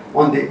thrown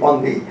on the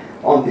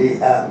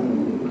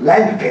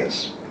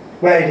landfills,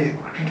 where it is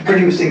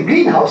producing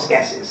greenhouse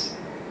gases.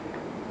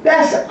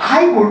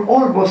 I would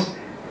almost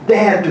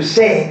dare to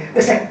say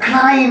there's a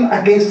crime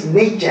against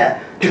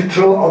nature to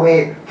throw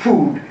away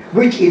food,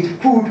 which is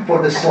food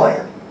for the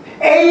soil.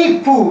 Any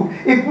food,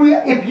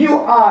 if you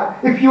are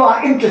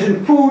interested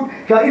in food,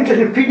 if you are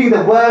interested in feeding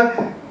the world,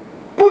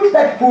 put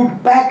that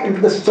food back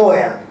into the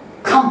soil,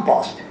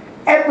 compost.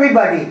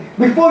 Everybody,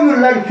 before you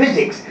learn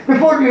physics,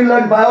 before you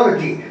learn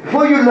biology,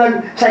 before you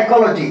learn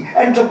psychology,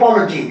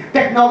 anthropology,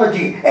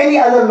 technology, any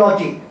other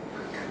logic,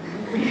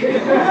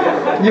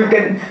 you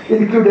can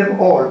include them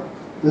all.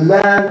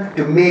 Learn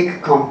to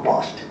make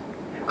compost.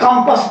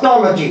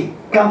 Compostology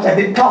comes at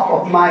the top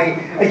of my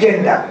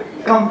agenda.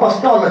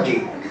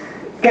 Compostology.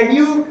 Can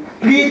you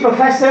please,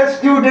 professors,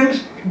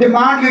 students,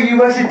 demand your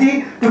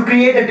university to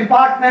create a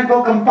department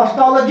for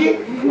compostology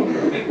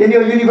in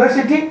your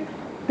university?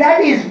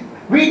 That is,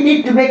 we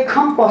need to make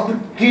compost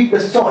to treat the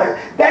soil.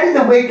 That is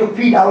the way to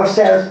feed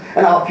ourselves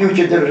and our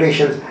future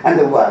generations and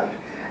the world.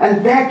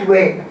 And that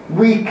way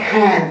we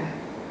can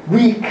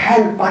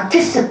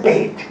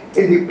participate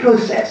in the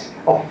process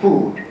of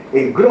food,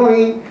 in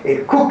growing,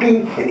 in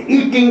cooking, in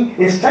eating,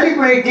 in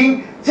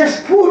celebrating.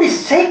 Just food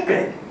is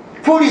sacred.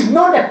 Food is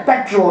not a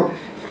petrol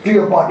to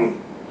your body,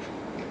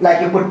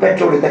 like you put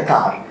petrol in the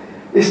car.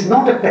 It's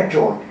not a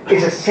petrol,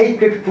 it's a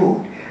sacred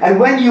food. And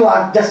when you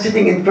are just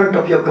sitting in front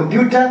of your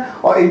computer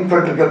or in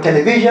front of your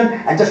television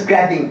and just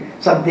grabbing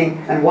something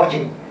and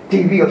watching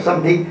TV or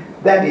something,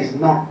 that is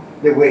not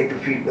the way to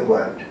feed the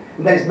world.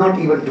 And that is not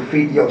even to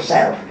feed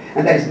yourself.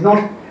 And that is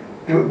not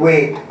the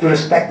way to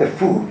respect the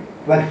food.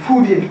 When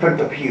food is in front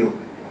of you,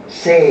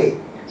 say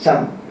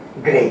some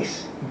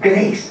grace.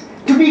 Grace.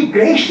 To be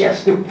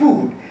gracious to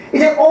food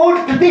is an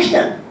old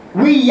tradition.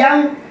 We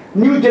young,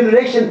 new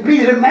generation,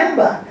 please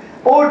remember,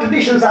 old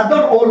traditions are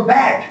not all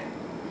bad.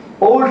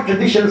 Old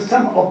traditions,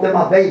 some of them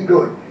are very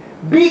good.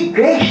 Be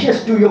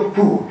gracious to your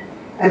food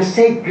and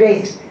say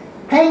grace.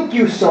 Thank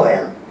you,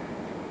 soil.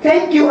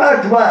 Thank you,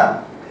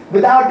 earthworm.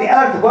 Without the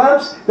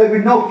earthworms, there will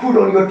be no food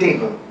on your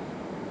table.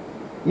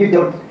 You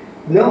don't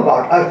know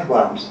about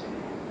earthworms.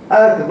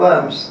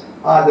 Earthworms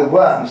are the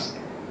worms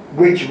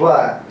which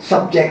were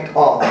subject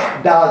of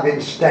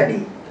Darwin's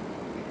study.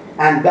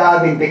 And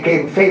Darwin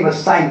became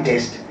famous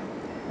scientist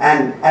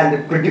and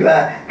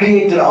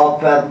creator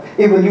of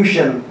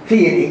evolution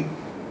theory.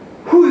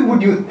 Who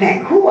would you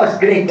think? Who was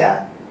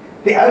greater?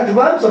 The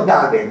earthworms or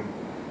Darwin?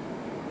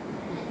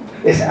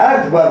 It's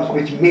earthworms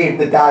which made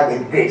the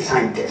Darwin great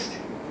scientist.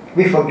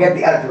 We forget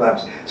the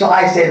earthworms. So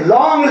I say,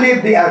 long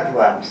live the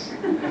earthworms.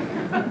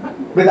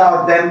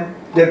 Without them,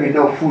 there will be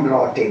no food on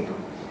our table.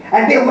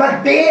 And they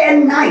work day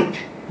and night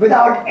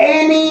without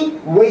any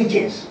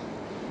wages.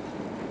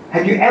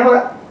 Have you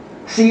ever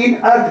seen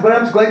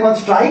earthworms going on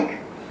strike?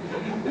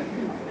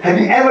 Have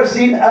you ever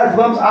seen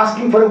earthworms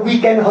asking for a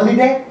weekend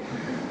holiday?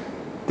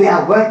 They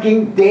are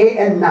working day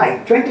and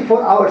night,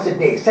 24 hours a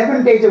day,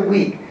 7 days a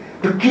week,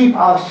 to keep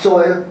our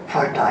soil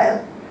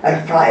fertile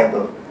and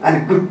friable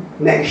and good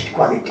nourished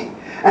quality.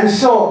 And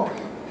so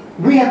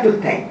we have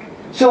to think.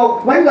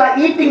 So when you are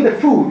eating the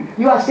food,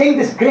 you are saying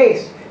this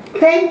grace.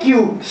 Thank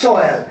you,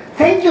 soil.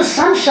 Thank you,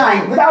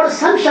 sunshine. Without the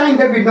sunshine,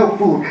 there will be no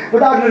food.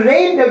 Without the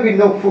rain, there will be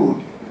no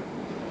food.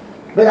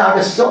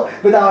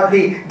 Without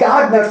the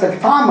gardeners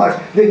and farmers,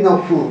 there will be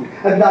no food.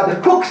 And without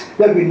the cooks,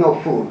 there will be no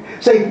food.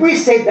 So if we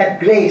say that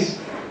grace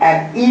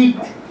and eat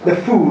the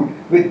food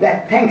with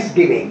that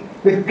thanksgiving,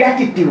 with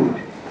gratitude,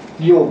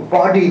 your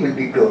body will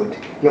be good,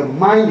 your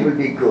mind will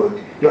be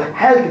good, your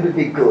health will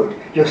be good,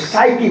 your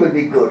psyche will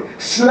be good.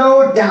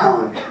 Slow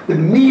down. The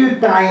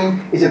meal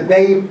time is a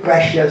very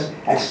precious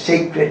and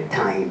sacred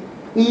time.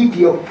 eat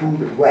your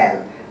food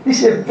well.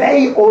 This is a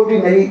very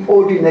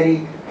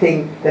ordinary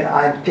thing that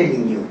I'm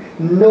telling you.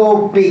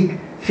 No big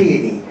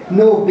theory,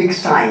 no big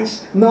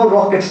science, no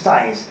rocket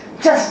science.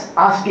 Just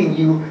asking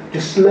you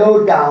to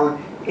slow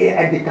down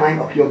at the time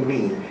of your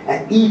meal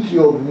and eat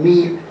your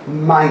meal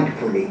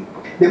mindfully.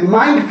 The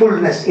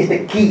mindfulness is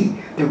the key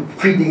to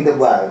feeding the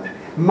world.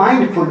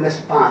 Mindfulness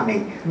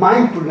farming,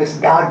 mindfulness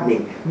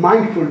gardening,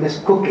 mindfulness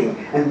cooking,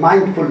 and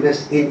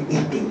mindfulness in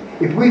eating.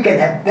 If we can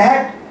have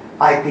that,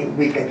 I think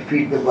we can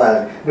feed the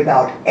world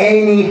without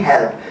any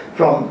help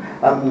from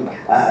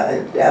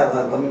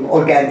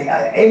organic,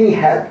 any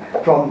help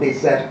from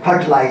these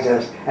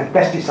fertilizers and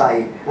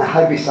pesticide and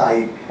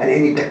herbicide and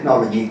any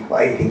technology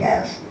or anything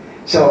else.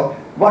 So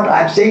what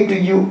I'm saying to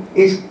you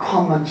is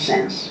common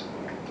sense.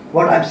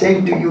 What I'm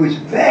saying to you is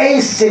very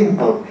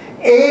simple.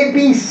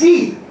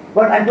 ABC.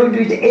 What I'm going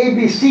to do is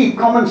ABC,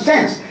 common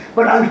sense.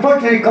 But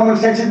unfortunately, common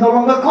sense is no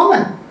longer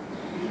common.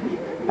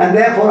 And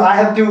therefore, I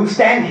have to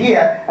stand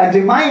here and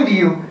remind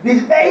you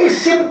these very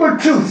simple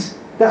truths,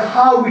 that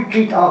how we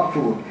treat our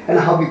food and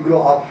how we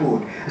grow our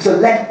food. So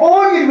let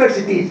all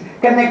universities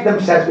connect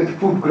themselves with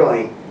food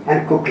growing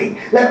and cooking.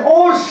 Let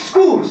all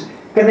schools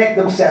connect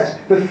themselves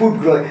with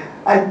food growing.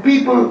 And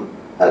people,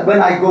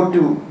 when I go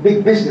to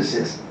big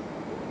businesses,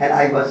 and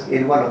I was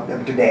in one of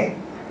them today,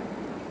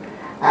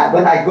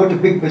 when I go to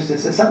big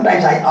businesses,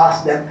 sometimes I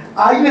ask them,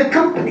 are you a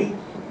company?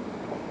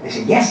 They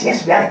say,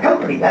 yes, we are a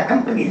company. We are a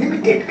company,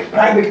 limited,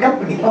 private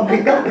company,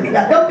 public company, we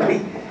are a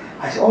company.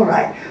 I say, all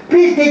right.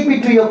 Please take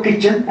me to your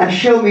kitchen and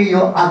show me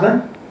your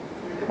oven.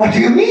 What do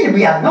you mean?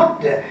 We are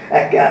not a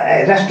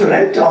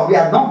restaurant, or we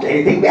are not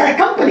anything. We are a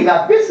company, we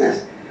are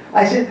business.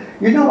 I said,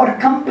 you know what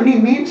company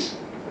means?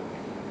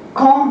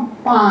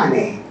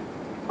 Compane.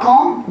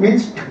 Com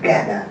means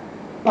together.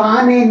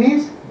 Pane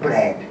means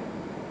bread.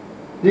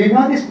 Do you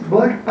know this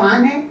word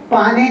pane?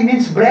 Pane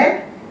means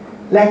bread.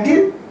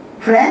 Latin,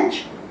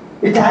 French,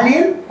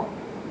 Italian,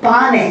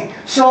 pane.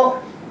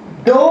 So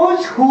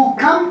those who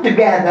come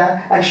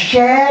together and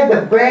share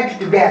the bread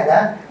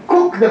together,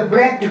 cook the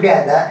bread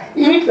together,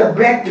 eat the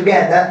bread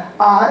together,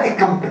 are a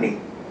company.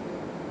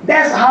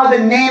 That's how the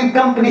name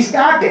company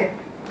started.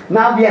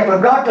 Now we have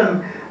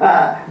forgotten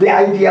the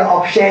idea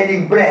of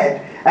sharing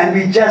bread, and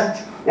we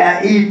just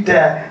eat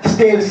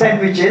stale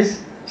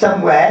sandwiches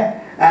somewhere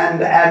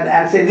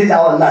and say this is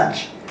our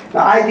lunch.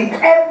 Now I think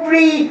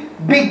every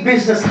big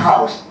business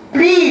house,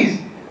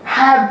 please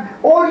have,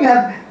 or you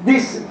have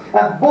this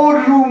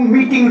boardroom,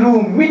 meeting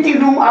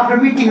room after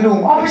meeting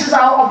room, officers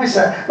are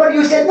officer, but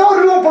you said no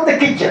room for the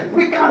kitchen.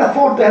 We can't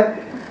afford to have.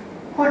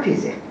 What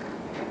is it?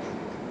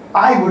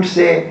 I would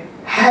say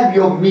have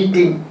your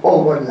meeting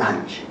over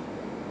lunch.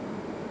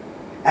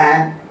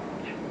 And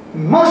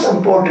most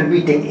important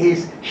meeting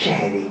is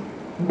sharing,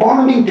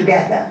 bonding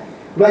together.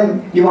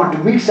 When you want to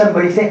meet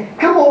somebody, say,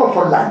 come over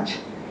for lunch.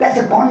 That's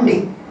a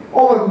bonding.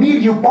 Over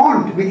meal you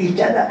bond with each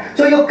other.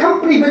 So your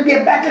company will be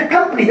a better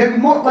company. There will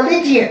be more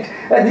collegiate.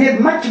 There will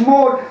be much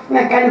more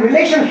kind of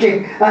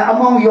relationship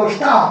among your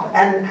staff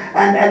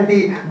and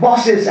the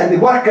bosses and the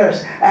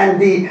workers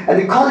and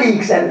the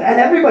colleagues and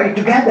everybody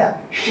together,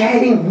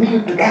 sharing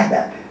meal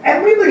together.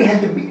 Everybody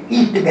has to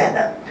eat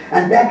together.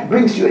 And that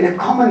brings you in a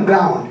common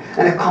ground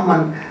and a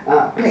common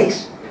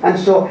place. And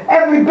so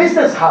every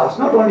business house,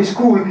 not only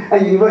school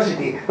and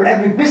university, but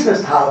every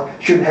business house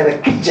should have a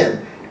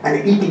kitchen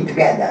and eating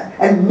together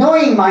and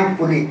knowing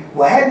mindfully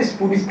where this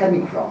food is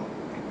coming from,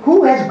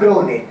 who has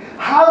grown it,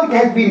 how it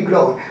has been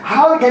grown,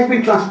 how it has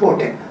been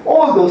transported.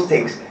 All those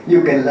things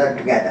you can learn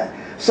together.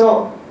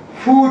 So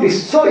food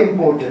is so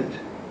important,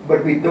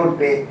 but we don't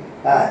pay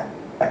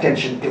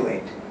attention to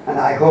it. And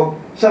I hope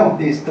some of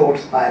these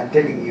thoughts I am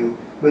telling you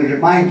will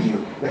remind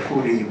you that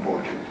food is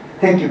important.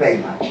 Thank you very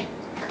much.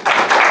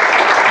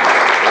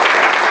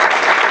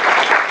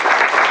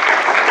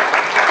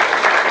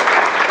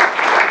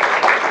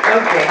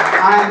 Okay,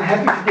 I'm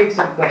happy to take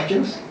some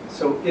questions.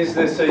 So is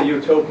this a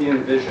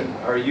utopian vision?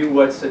 Are you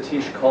what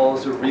Satish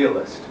calls a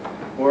realist?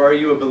 Or are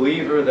you a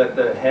believer that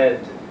the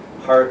head,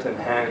 heart, and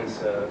hands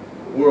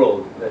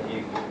world that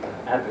he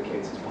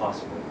advocates is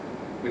possible?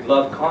 We'd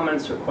love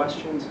comments or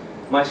questions.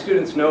 My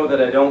students know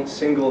that I don't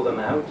single them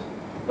out,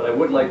 but I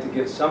would like to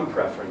give some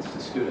preference to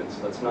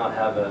students. Let's not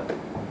have a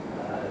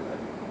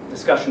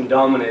discussion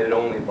dominated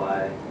only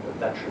by the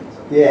veterans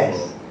of the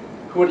world.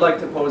 Who would like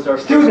to pose our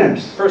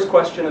first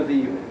question of the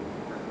evening?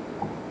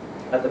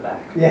 At the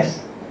back. Yes.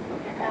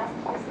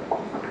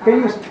 Can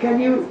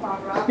you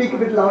speak a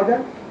bit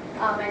louder?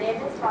 My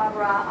name is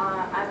Barbara.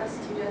 I'm a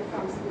student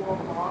from School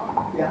of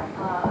Law. Yeah.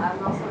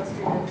 I'm also a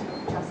student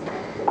of Justice.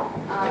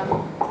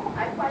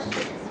 My question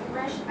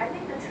is, I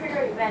think the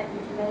trigger event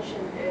you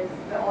mentioned is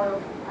the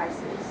oil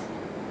prices.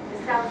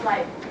 It sounds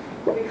like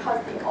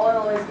because the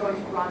oil is going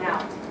to run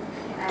out,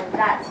 and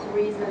that's the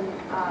reason.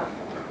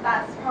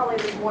 That's probably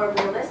the more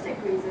realistic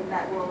reason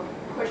that will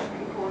push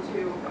people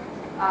to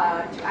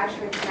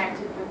actually connect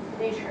it with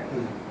nature.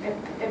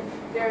 If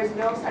there is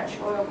no such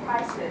oil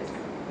prices,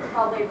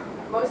 probably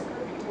most of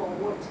the people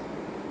would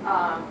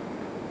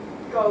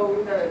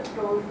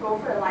go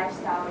for the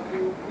lifestyle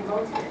you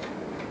promoted.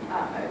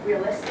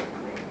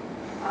 realistically.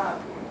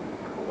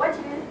 What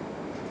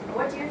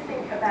do you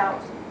think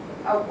about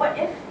what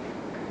if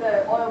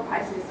the oil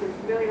prices is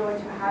really going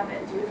to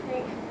happen? Do you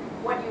think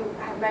what you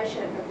have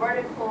mentioned, the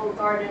vertical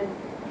garden,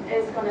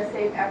 is going to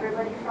save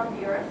everybody from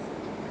the earth?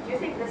 Do you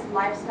think this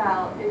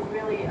lifestyle is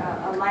really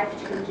a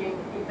life-changing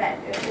event?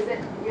 Is it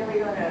really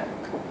going to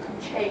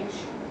change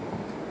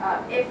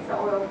if the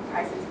oil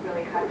prices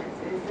really happens?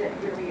 Is it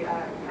really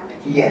going to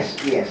change? Yes,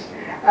 yes.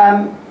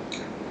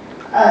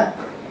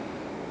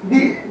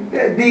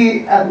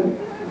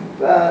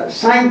 The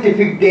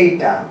scientific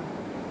data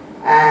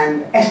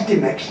and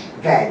estimates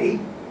vary,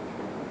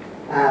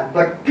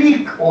 but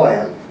peak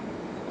oil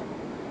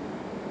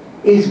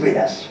is with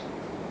us,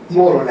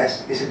 more or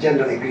less, is a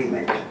general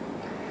agreement.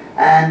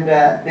 And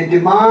the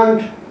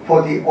demand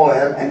for the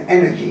oil and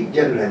energy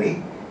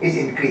generally is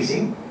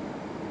increasing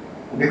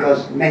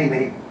because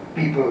many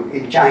people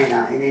in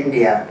China, in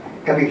India,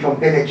 coming from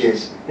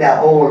villages, they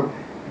are all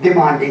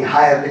demanding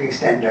higher living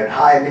standard.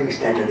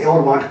 They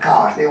all want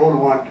cars, they all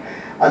want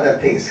other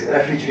things,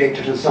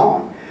 refrigerators and so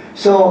on.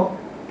 So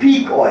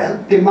peak oil,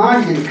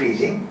 demand is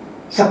increasing,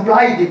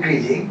 supply is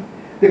decreasing.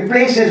 The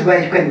places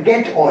where you can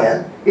get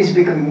oil is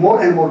becoming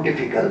more and more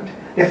difficult.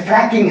 The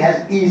fracking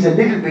has eased a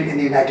little bit in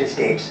the United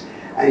States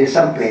and in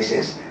some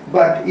places,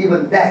 but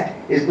even that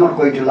is not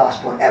going to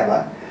last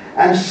forever.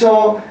 And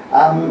so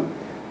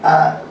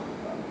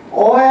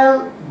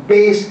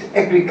oil-based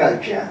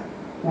agriculture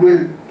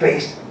will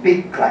face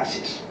big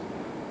crisis.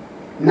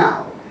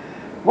 Now,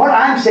 what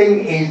I'm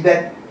saying is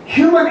that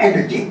human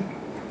energy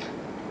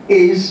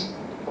is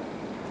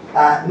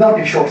not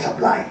in short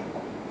supply.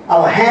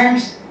 Our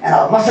hands and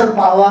our muscle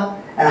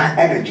power and our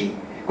energy,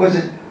 because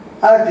the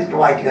earth is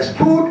providing us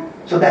food,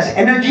 so that's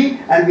energy,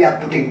 and we are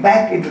putting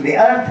back into the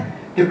earth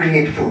to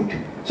create food.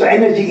 So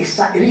energy is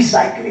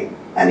recycling,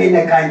 and in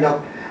a kind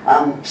of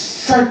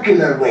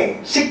circular way,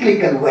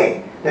 cyclical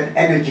way, that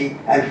energy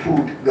and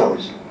food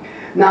goes.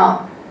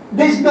 Now,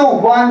 there's no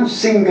one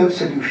single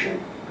solution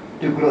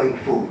to growing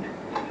food.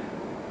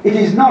 It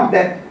is not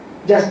that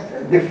just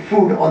the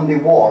food on the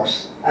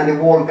walls and the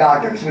wall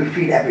gardens will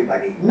feed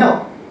everybody.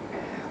 No.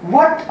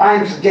 What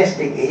I'm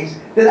suggesting is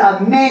there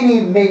are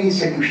many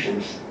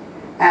solutions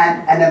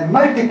and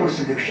multiple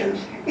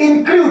solutions,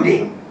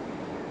 including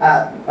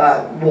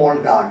wall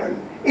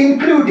garden,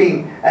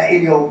 including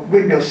in your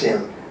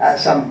windowsill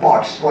some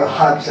pots for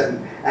herbs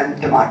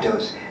and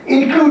tomatoes,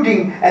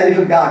 including a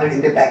little garden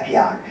in the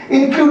backyard,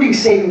 including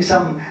saving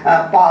some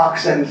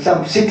parks and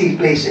some city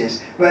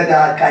places where there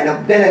are kind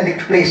of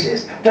derelict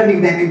places,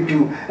 turning them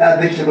into a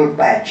vegetable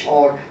patch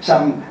or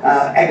some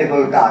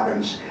edible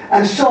gardens.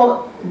 And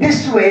so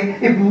this way,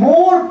 if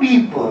more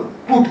people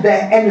put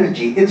their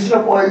energy,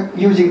 instead of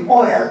using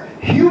oil,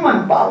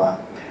 human power,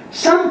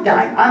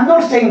 sometime, I'm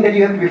not saying that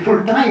you have to be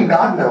full-time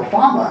gardener or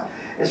farmer,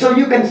 so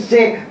you can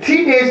say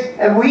 3 days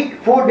a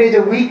week, 4 days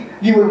a week,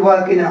 you will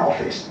work in an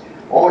office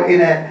or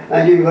in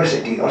a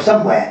university or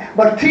somewhere.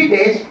 But 3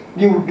 days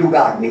you will do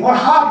gardening, or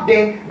half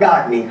day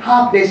gardening,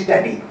 half day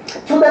study.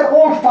 So that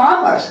all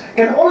farmers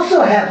can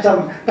also have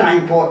some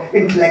time for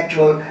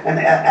intellectual and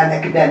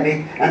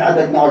academic and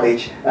other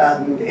knowledge,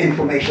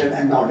 information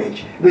and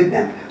knowledge with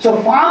them.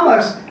 So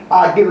farmers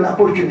are given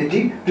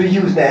opportunity to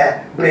use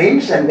their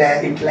brains and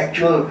their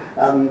intellectual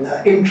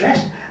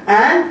interest,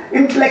 and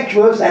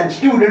intellectuals and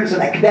students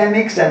and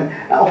academics and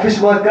office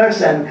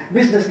workers and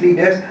business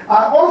leaders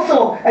are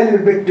also a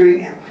little bit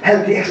doing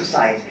healthy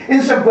exercise.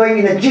 Instead of going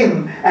in a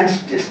gym and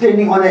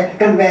standing on a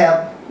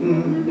conveyor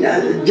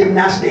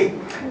gymnastic,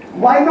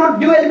 why not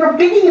do a little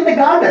digging in the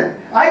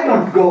garden? I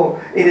don't go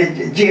in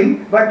a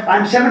gym, but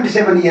I'm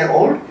 77 years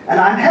old and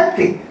I'm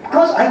healthy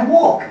because I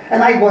walk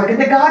and I work in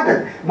the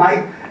garden.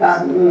 My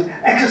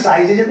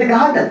exercise is in the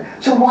garden.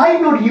 So why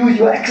not use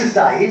your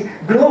exercise,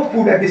 grow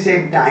food at the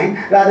same time,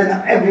 rather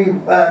than every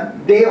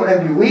day or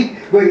every week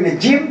going in the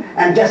gym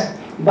and just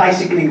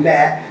bicycling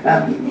there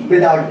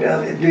without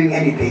doing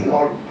anything,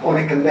 or on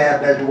a conveyor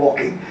belt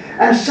walking.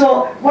 And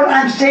so what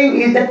I'm saying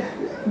is that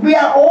we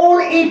are all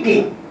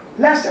eating.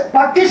 Let's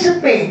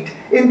participate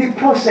in the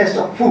process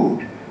of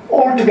food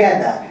all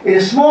together, in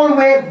a small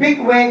way,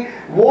 big way,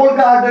 wall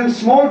garden,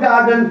 small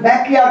garden,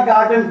 backyard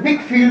garden,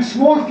 big field,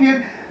 small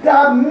field. There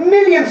are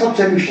millions of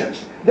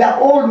solutions. There are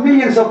all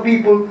millions of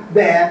people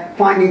there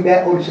finding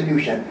their own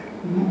solution.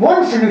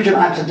 One solution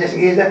I'm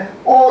suggesting is that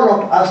all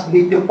of us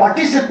need to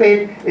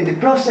participate in the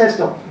process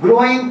of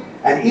growing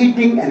and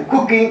eating and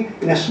cooking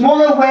in a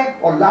smaller way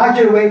or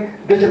larger way,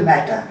 doesn't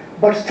matter.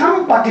 But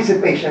some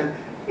participation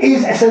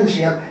is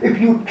essential if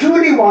you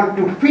truly want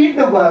to feed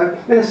the world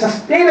in a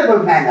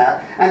sustainable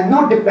manner and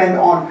not depend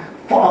on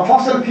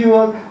fossil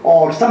fuel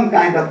or some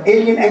kind of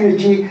alien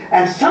energy,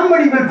 and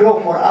somebody will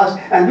grow for us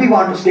and we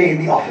want to stay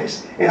in the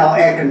office in our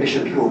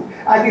air-conditioned room.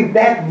 I think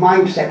that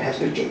mindset has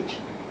to change.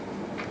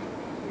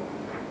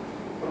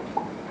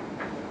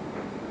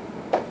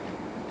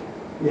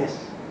 Yes.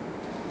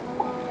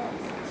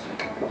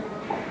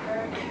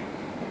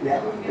 Yeah.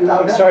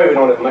 Louder. Sorry, we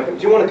don't have a microphone.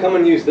 Do you want to come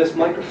and use this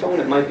microphone?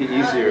 It might be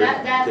easier.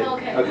 That's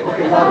okay. Okay.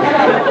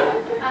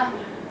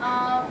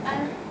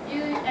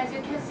 As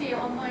you can see,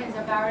 Hong Kong is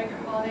a very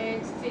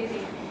crowded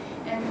city,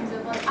 and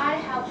but I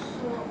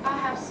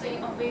have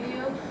seen a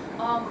video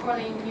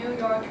calling New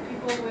York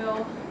people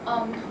will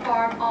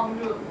farm on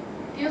roof.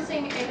 Do you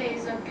think it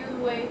is a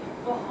good way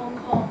for Hong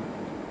Kong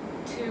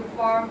to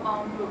farm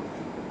on roof?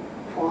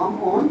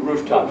 Farm on?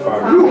 Rooftop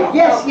farm. Roof.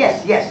 Yes,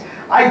 yes, yes.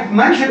 I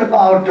mentioned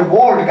about the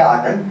walled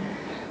garden,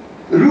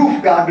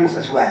 roof gardens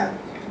as well.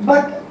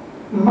 But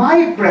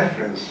my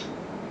preference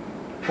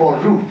for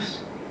roofs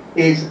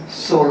is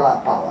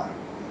solar power.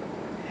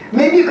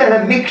 Maybe you can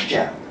have a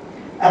mixture.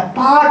 A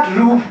part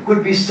roof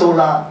could be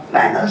solar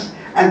panels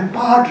and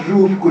part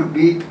roof could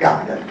be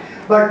garden.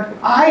 But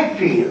I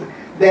feel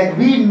that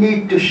we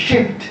need to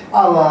shift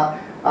our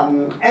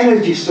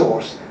energy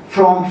source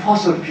from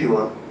fossil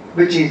fuel,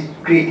 which is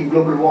creating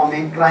global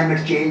warming,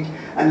 climate change,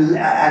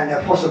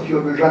 and fossil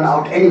fuel will run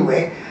out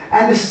anyway.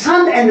 And the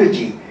sun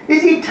energy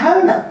is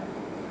eternal,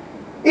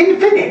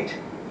 infinite.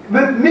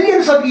 With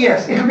millions of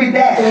years, it will be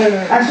there.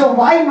 And so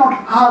why not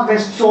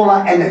harvest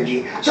solar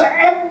energy? So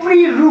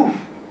every roof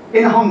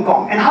in Hong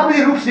Kong, and how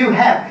many roofs do you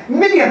have?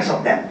 Millions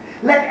of them.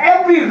 Let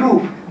every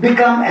roof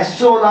become a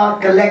solar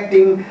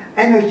collecting,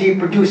 energy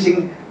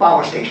producing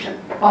power station,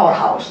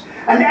 powerhouse.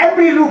 And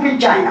every roof in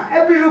China,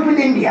 every roof in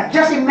India,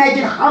 just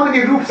imagine how many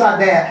roofs are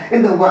there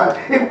in the world.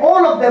 If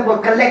all of them were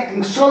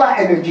collecting solar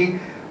energy,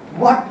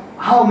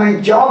 how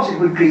many jobs it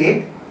will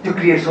create to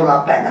create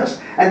solar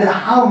panels, and then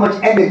how much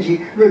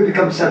energy will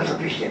become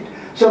self-sufficient.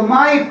 So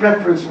my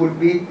preference would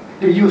be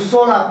to use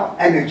solar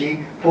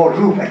energy for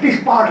roof, at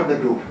least part of the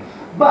roof.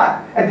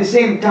 But at the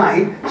same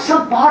time,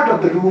 some part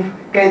of the roof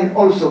can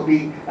also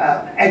be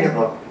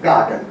edible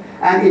garden.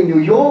 And in New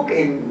York,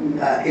 in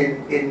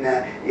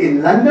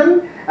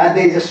London,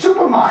 there is a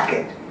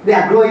supermarket. They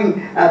are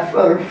growing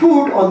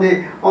food on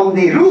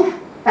the roof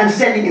and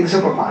selling in the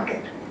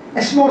supermarket.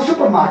 A small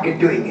supermarket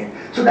doing it.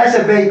 So that's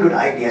a very good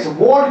idea. So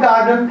walled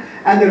garden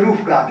and the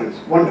roof gardens,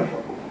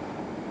 wonderful.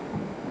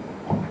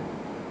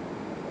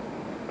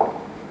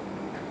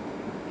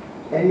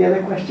 Any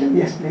other question?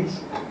 Yes, please.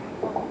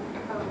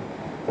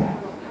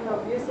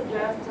 Hello. You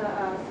suggest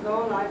a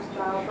slow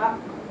lifestyle,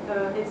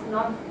 but it's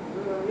not,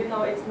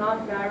 it's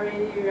not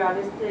very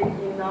realistic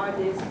in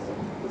nowadays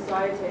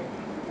society.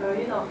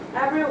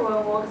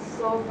 Everyone walks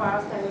so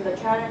fast, and the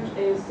challenge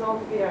is so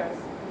fierce.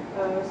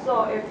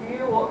 So if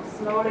you walk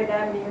slowly,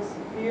 that means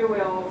you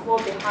will fall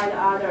behind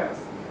others,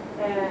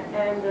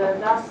 and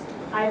thus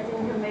I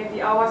think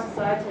maybe our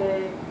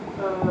society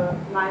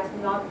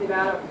might not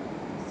develop.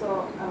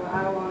 So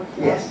I want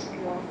to Yes. ask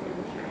your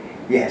solution.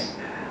 Yes.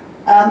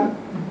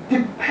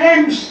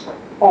 Depends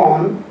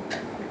on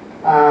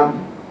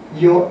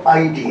your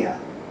idea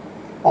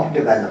of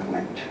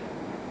development.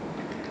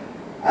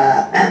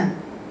 And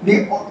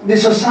the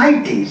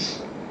societies,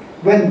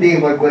 when they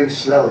were going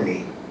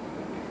slowly,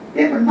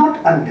 they were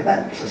not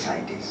undeveloped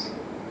societies.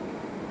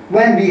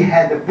 When we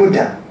had the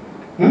Buddha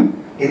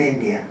in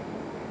India,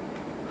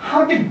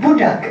 how did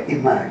Buddha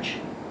emerge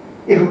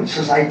if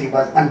society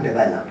was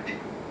undeveloped?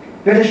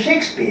 We had a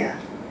Shakespeare,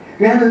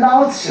 we had a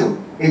Lao Tzu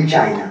in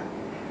China.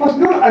 It was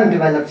not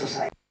undeveloped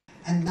society.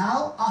 And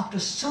now, after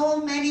so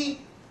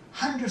many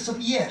hundreds of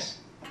years,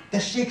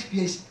 that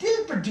Shakespeare is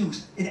still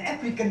produced in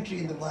every country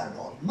in the world,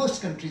 or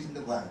most countries in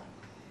the world.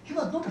 He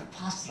was not a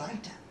fast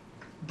writer,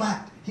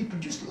 but he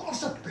produced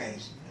lots of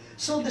plays.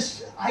 So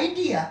this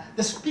idea,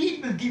 the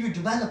speed will give you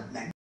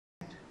development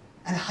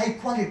and high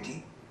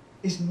quality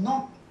is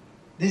not,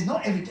 there's no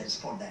evidence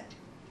for that.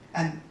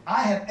 And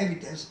I have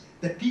evidence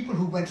that people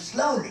who went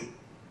slowly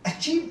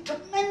achieved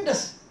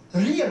tremendous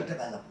real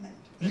development.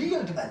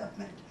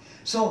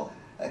 So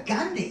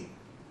Gandhi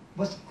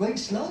was going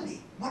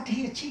slowly. What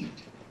he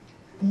achieved?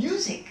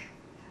 Music.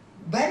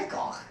 Van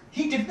Gogh,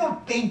 he did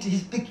not paint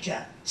his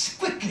picture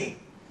quickly.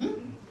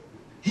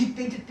 He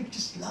painted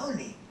pictures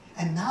slowly.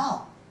 And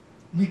now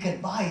we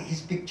can buy his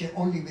picture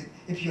only with,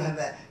 if you have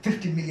a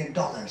 $50 million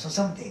or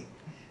something.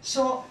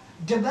 So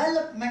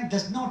development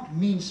does not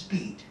mean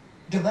speed.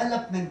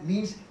 Development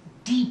means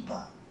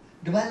deeper.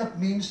 Develop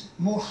means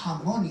more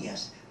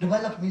harmonious.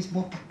 Develop means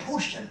more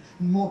proportion,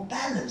 more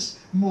balance,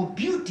 more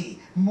beauty,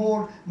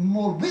 more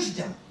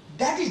wisdom.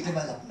 That is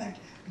development.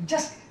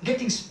 Just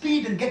getting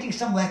speed and getting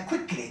somewhere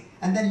quickly,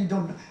 and then you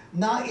don't.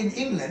 Now in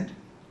England,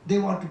 they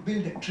want to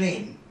build a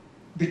train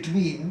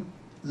between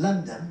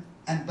London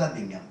and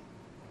Birmingham.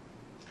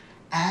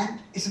 And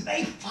it's a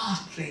very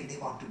fast train they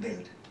want to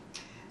build.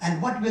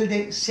 And what will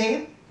they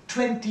save?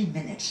 20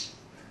 minutes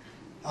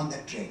on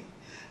that train.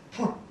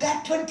 For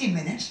that 20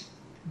 minutes,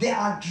 they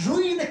are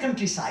ruining the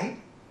countryside.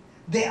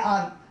 They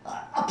are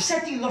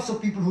upsetting lots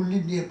of people who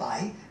live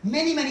nearby.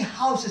 Many, many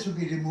houses will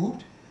be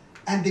removed,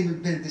 and they will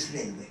build this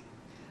railway.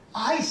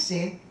 I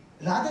say,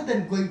 rather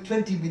than going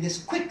 20 minutes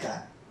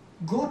quicker,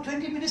 go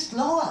 20 minutes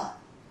slower.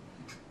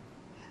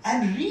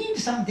 And read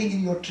something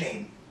in your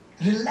train.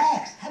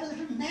 Relax, have a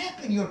little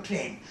nap in your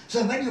train.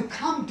 So when you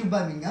come to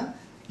Birmingham,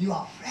 you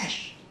are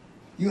fresh.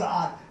 You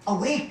are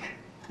awake.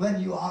 When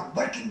you are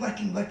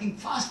working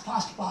fast,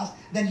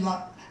 then you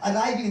are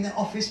arriving in an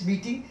office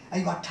meeting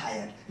and you are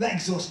tired, you are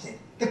exhausted.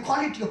 The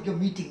quality of your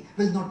meeting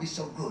will not be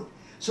so good.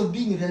 So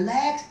being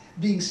relaxed,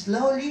 being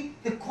slowly,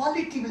 the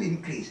quality will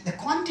increase. The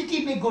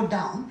quantity may go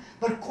down,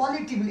 but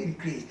quality will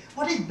increase.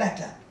 What is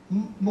better?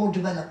 More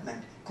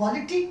development,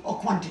 quality or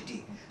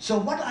quantity? So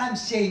what I'm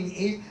saying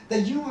is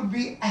that you will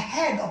be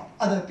ahead of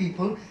other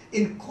people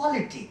in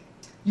quality.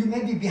 You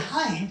may be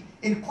behind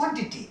in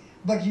quantity,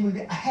 but you will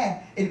be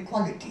ahead in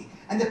quality.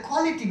 And the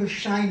quality will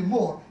shine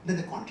more than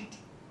the quantity.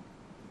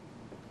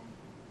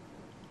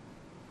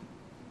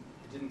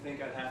 I didn't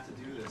think I'd have to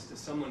do this to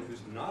someone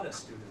who's not a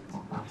student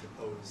want to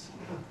pose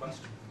a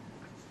question.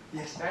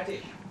 Yes.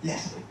 Satish,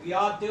 Yes. we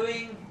are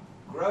doing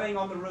growing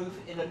on the roof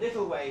in a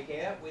little way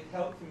here with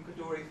help from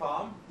Kadoorie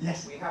Farm.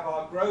 Yes. We have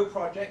our grow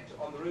project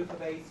on the roof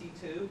of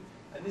AC2,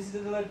 and this is a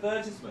little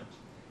advertisement.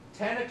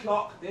 10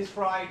 o'clock this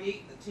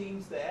Friday, the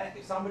team's there.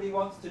 If somebody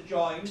wants to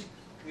join,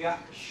 we are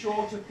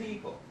short of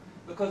people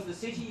because the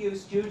City U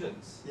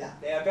students, Yeah.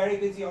 they are very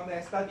busy on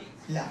their studies.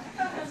 Yeah.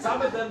 And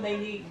some of them, they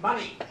need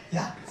money.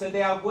 Yeah. So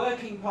they are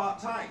working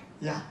part-time.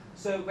 Yeah.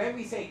 So when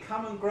we say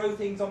come and grow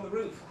things on the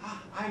roof,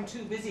 I'm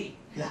too busy.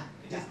 Yeah.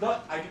 It is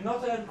not, I do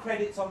not earn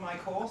credits on my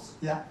course.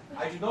 Yeah.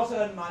 I do not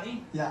earn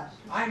money. Yeah.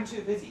 I'm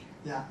too busy.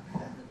 Yeah.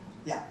 Yeah.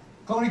 Yeah.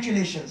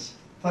 Congratulations.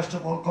 First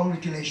of all,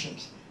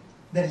 congratulations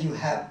that you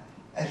have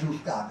a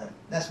roof garden.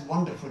 That's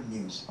wonderful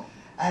news.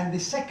 And the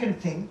second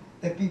thing,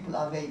 that people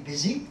are very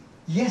busy.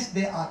 Yes,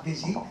 they are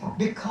busy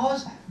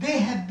because they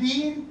have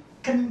been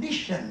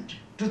conditioned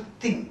to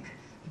think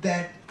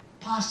that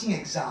passing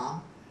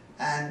exam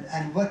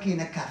and working in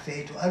a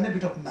cafe to earn a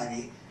bit of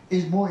money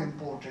is more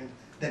important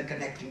than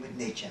connecting with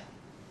nature.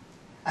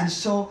 And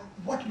so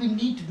what we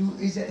need to do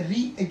is a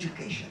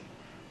re-education,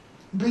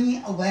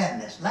 bringing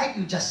awareness, like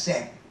you just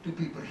said to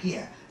people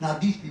here. Now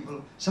these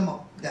people, some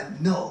of them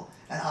know,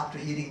 and after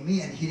hearing me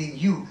and hearing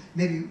you,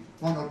 maybe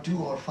 1 or 2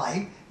 or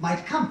 5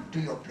 might come to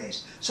your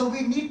place. So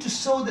we need to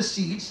sow the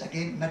seeds,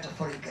 again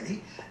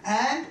metaphorically,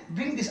 and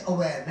bring this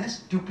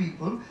awareness to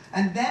people.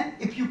 And then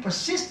if you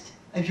persist,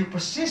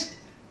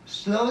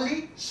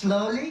 slowly,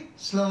 slowly,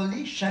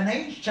 slowly,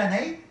 shanay,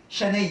 shanay,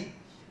 shanay,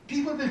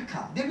 people will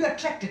come. They will be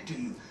attracted to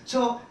you.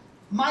 So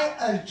my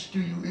urge to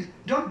you is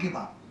don't give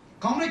up.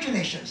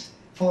 Congratulations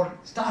for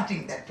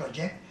starting that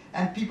project,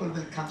 and people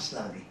will come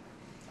slowly.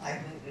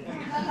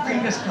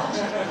 Fingers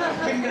crossed.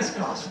 Fingers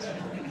crossed.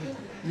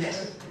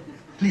 Yes.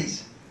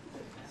 Please.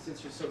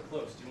 Since you're so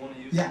close, do you want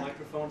to use Yeah. the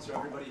microphone so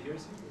everybody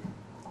hears you?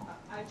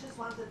 I just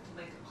wanted to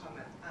make a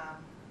comment.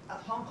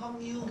 At Hong Kong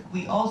U,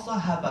 we also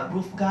have a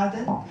roof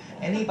garden.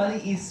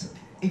 Anybody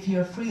if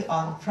you're free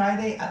on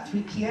Friday at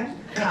 3 p.m.,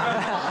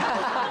 come.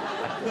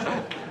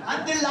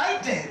 I'm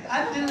delighted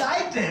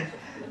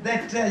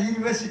that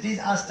universities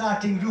are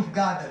starting roof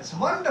gardens.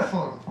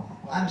 Wonderful.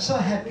 I'm so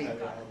happy.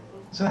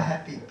 So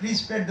happy. Please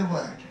spread the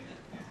word.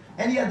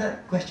 Any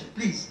other question,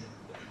 please?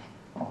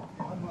 I'd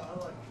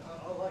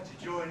like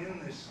to join in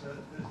this.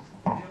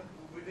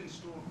 We've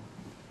installed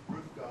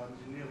roof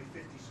gardens in nearly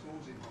 50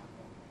 schools in Hong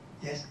Kong.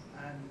 Yes.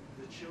 And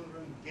the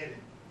children get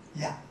it.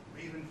 Yeah.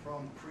 Even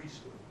from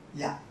preschool.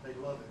 Yeah. They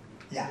love it.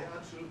 Yeah. They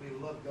absolutely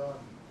love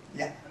gardening.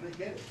 Yeah. And they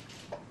get it.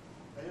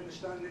 They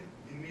understand it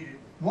immediately.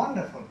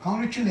 Wonderful.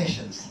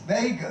 Congratulations.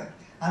 Very good.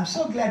 I'm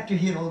so glad to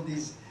hear all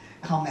these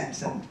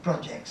comments and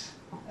projects.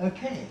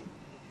 Okay.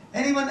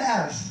 Anyone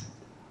else?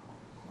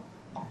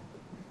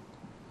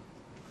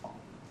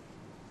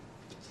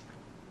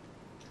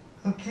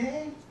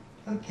 Okay.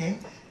 Okay.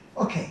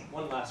 Okay.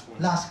 One last one.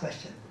 Last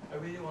question. I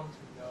really want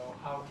to know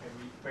how can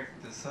we break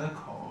the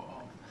circle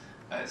of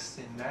a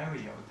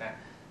scenario that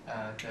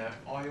the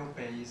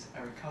oil-based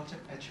agriculture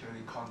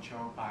actually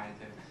controlled by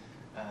the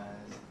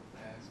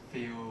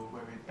few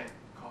very big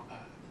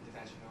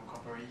international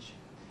corporations.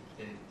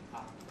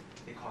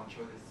 They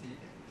control the seed,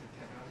 the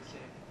technology,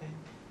 everything.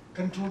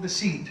 Control the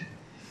seed.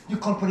 You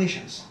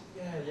corporations.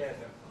 Yeah,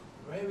 the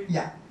very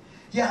Yeah.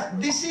 Yeah,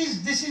 this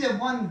is a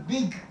one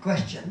big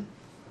question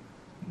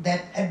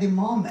that at the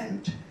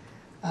moment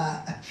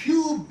a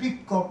few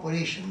big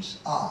corporations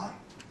are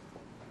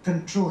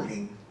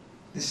controlling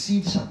the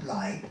seed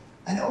supply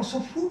and also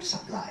food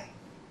supply.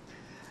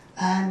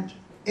 And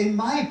in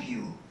my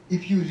view,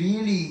 if you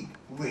really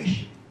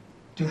wish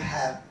to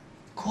have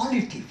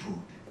quality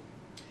food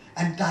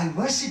and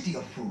diversity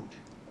of food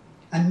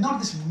and not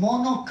this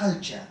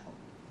monoculture,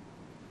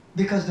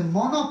 because the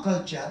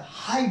monoculture,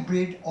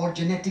 hybrid or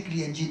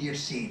genetically engineered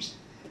seeds,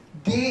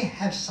 they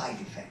have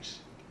side effects.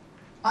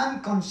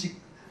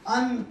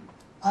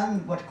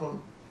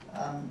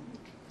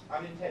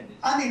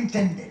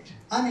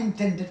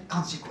 Unintended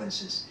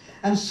consequences.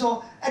 And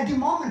so at the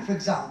moment, for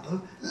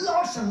example,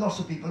 lots and lots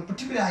of people,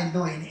 particularly I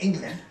know in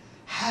England,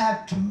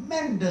 have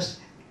tremendous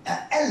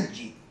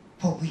allergy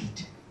for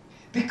wheat,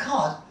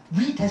 because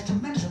wheat has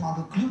tremendous amount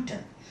of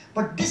gluten.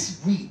 But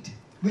this wheat,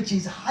 which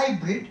is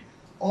hybrid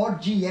or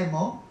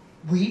GMO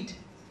wheat,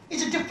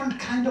 is a different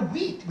kind of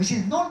wheat, which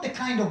is not the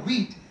kind of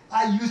wheat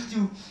I used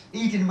to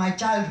eat in my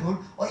childhood,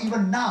 or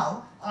even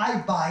now I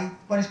buy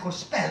what is called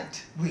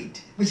spelt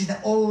wheat, which is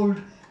the old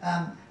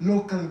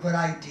local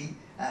variety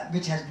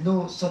which has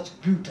no such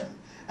gluten.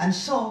 And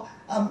so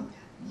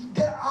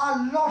there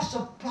are lots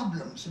of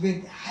problems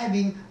with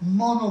having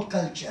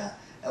monoculture,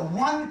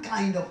 one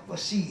kind of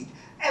seed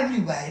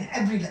everywhere in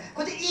every land.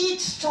 Because each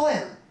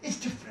soil is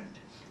different,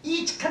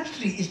 each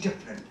country is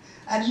different,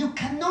 and you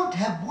cannot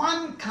have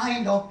one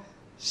kind of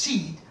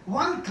seed,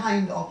 one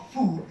kind of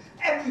food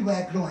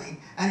everywhere growing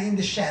and in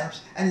the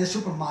shelves and in the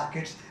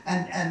supermarkets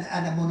and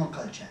a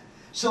monoculture.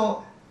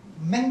 So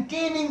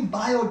maintaining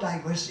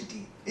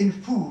biodiversity in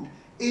food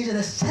is an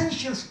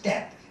essential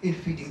step in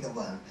feeding the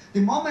world.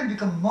 The moment we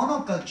become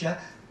monoculture,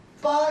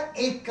 per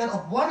acre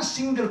of one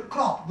single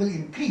crop will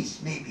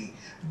increase maybe,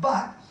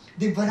 but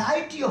the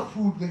variety of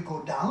food will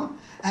go down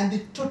and the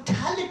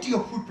totality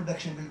of food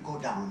production will go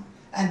down.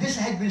 And this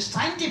has been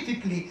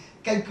scientifically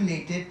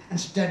calculated and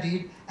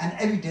studied, and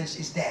evidence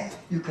is there.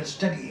 You can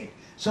study it.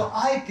 So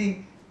I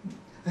think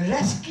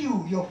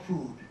rescue your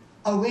food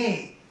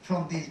away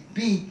from these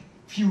big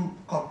few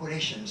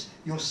corporations,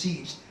 your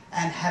seeds,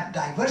 and have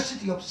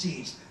diversity of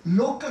seeds,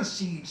 local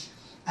seeds,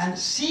 and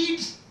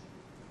seeds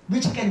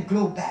which can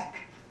grow back.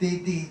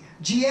 The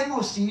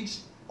GMO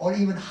seeds or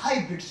even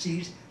hybrid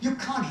seeds, you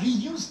can't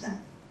reuse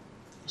them.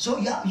 So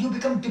you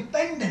become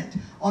dependent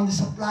on the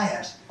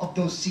suppliers of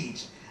those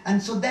seeds.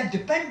 And so that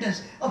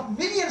dependence of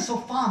millions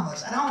of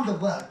farmers around the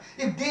world,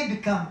 if they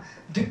become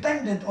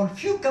dependent on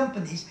few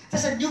companies,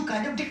 that's a new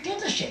kind of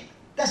dictatorship.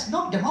 That's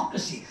not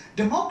democracy.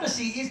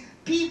 Democracy is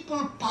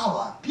people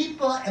power.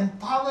 People are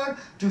empowered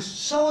to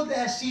sow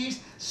their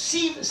seeds,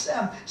 save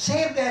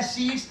their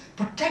seeds,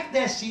 protect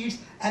their seeds,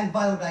 and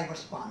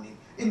biodiverse farming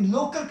in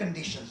local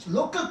conditions,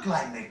 local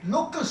climate,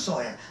 local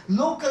soil,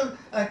 local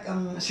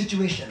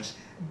situations.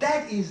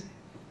 That is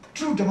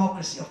true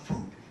democracy of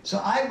food. So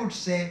I would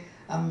say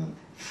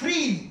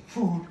free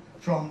food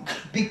from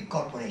big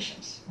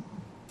corporations.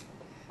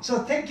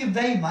 So thank you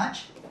very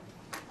much.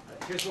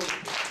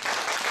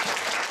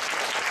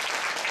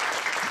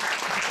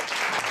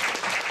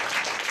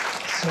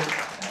 So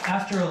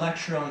after a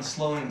lecture on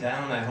slowing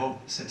down, I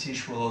hope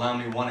Satish will allow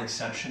me one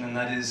exception, and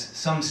that is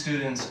some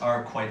students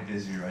are quite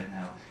busy right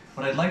now.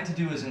 What I'd like to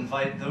do is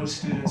invite those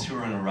students who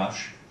are in a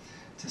rush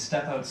to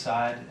step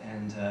outside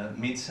and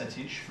meet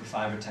Satish for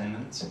 5 or 10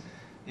 minutes.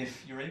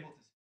 If you're able to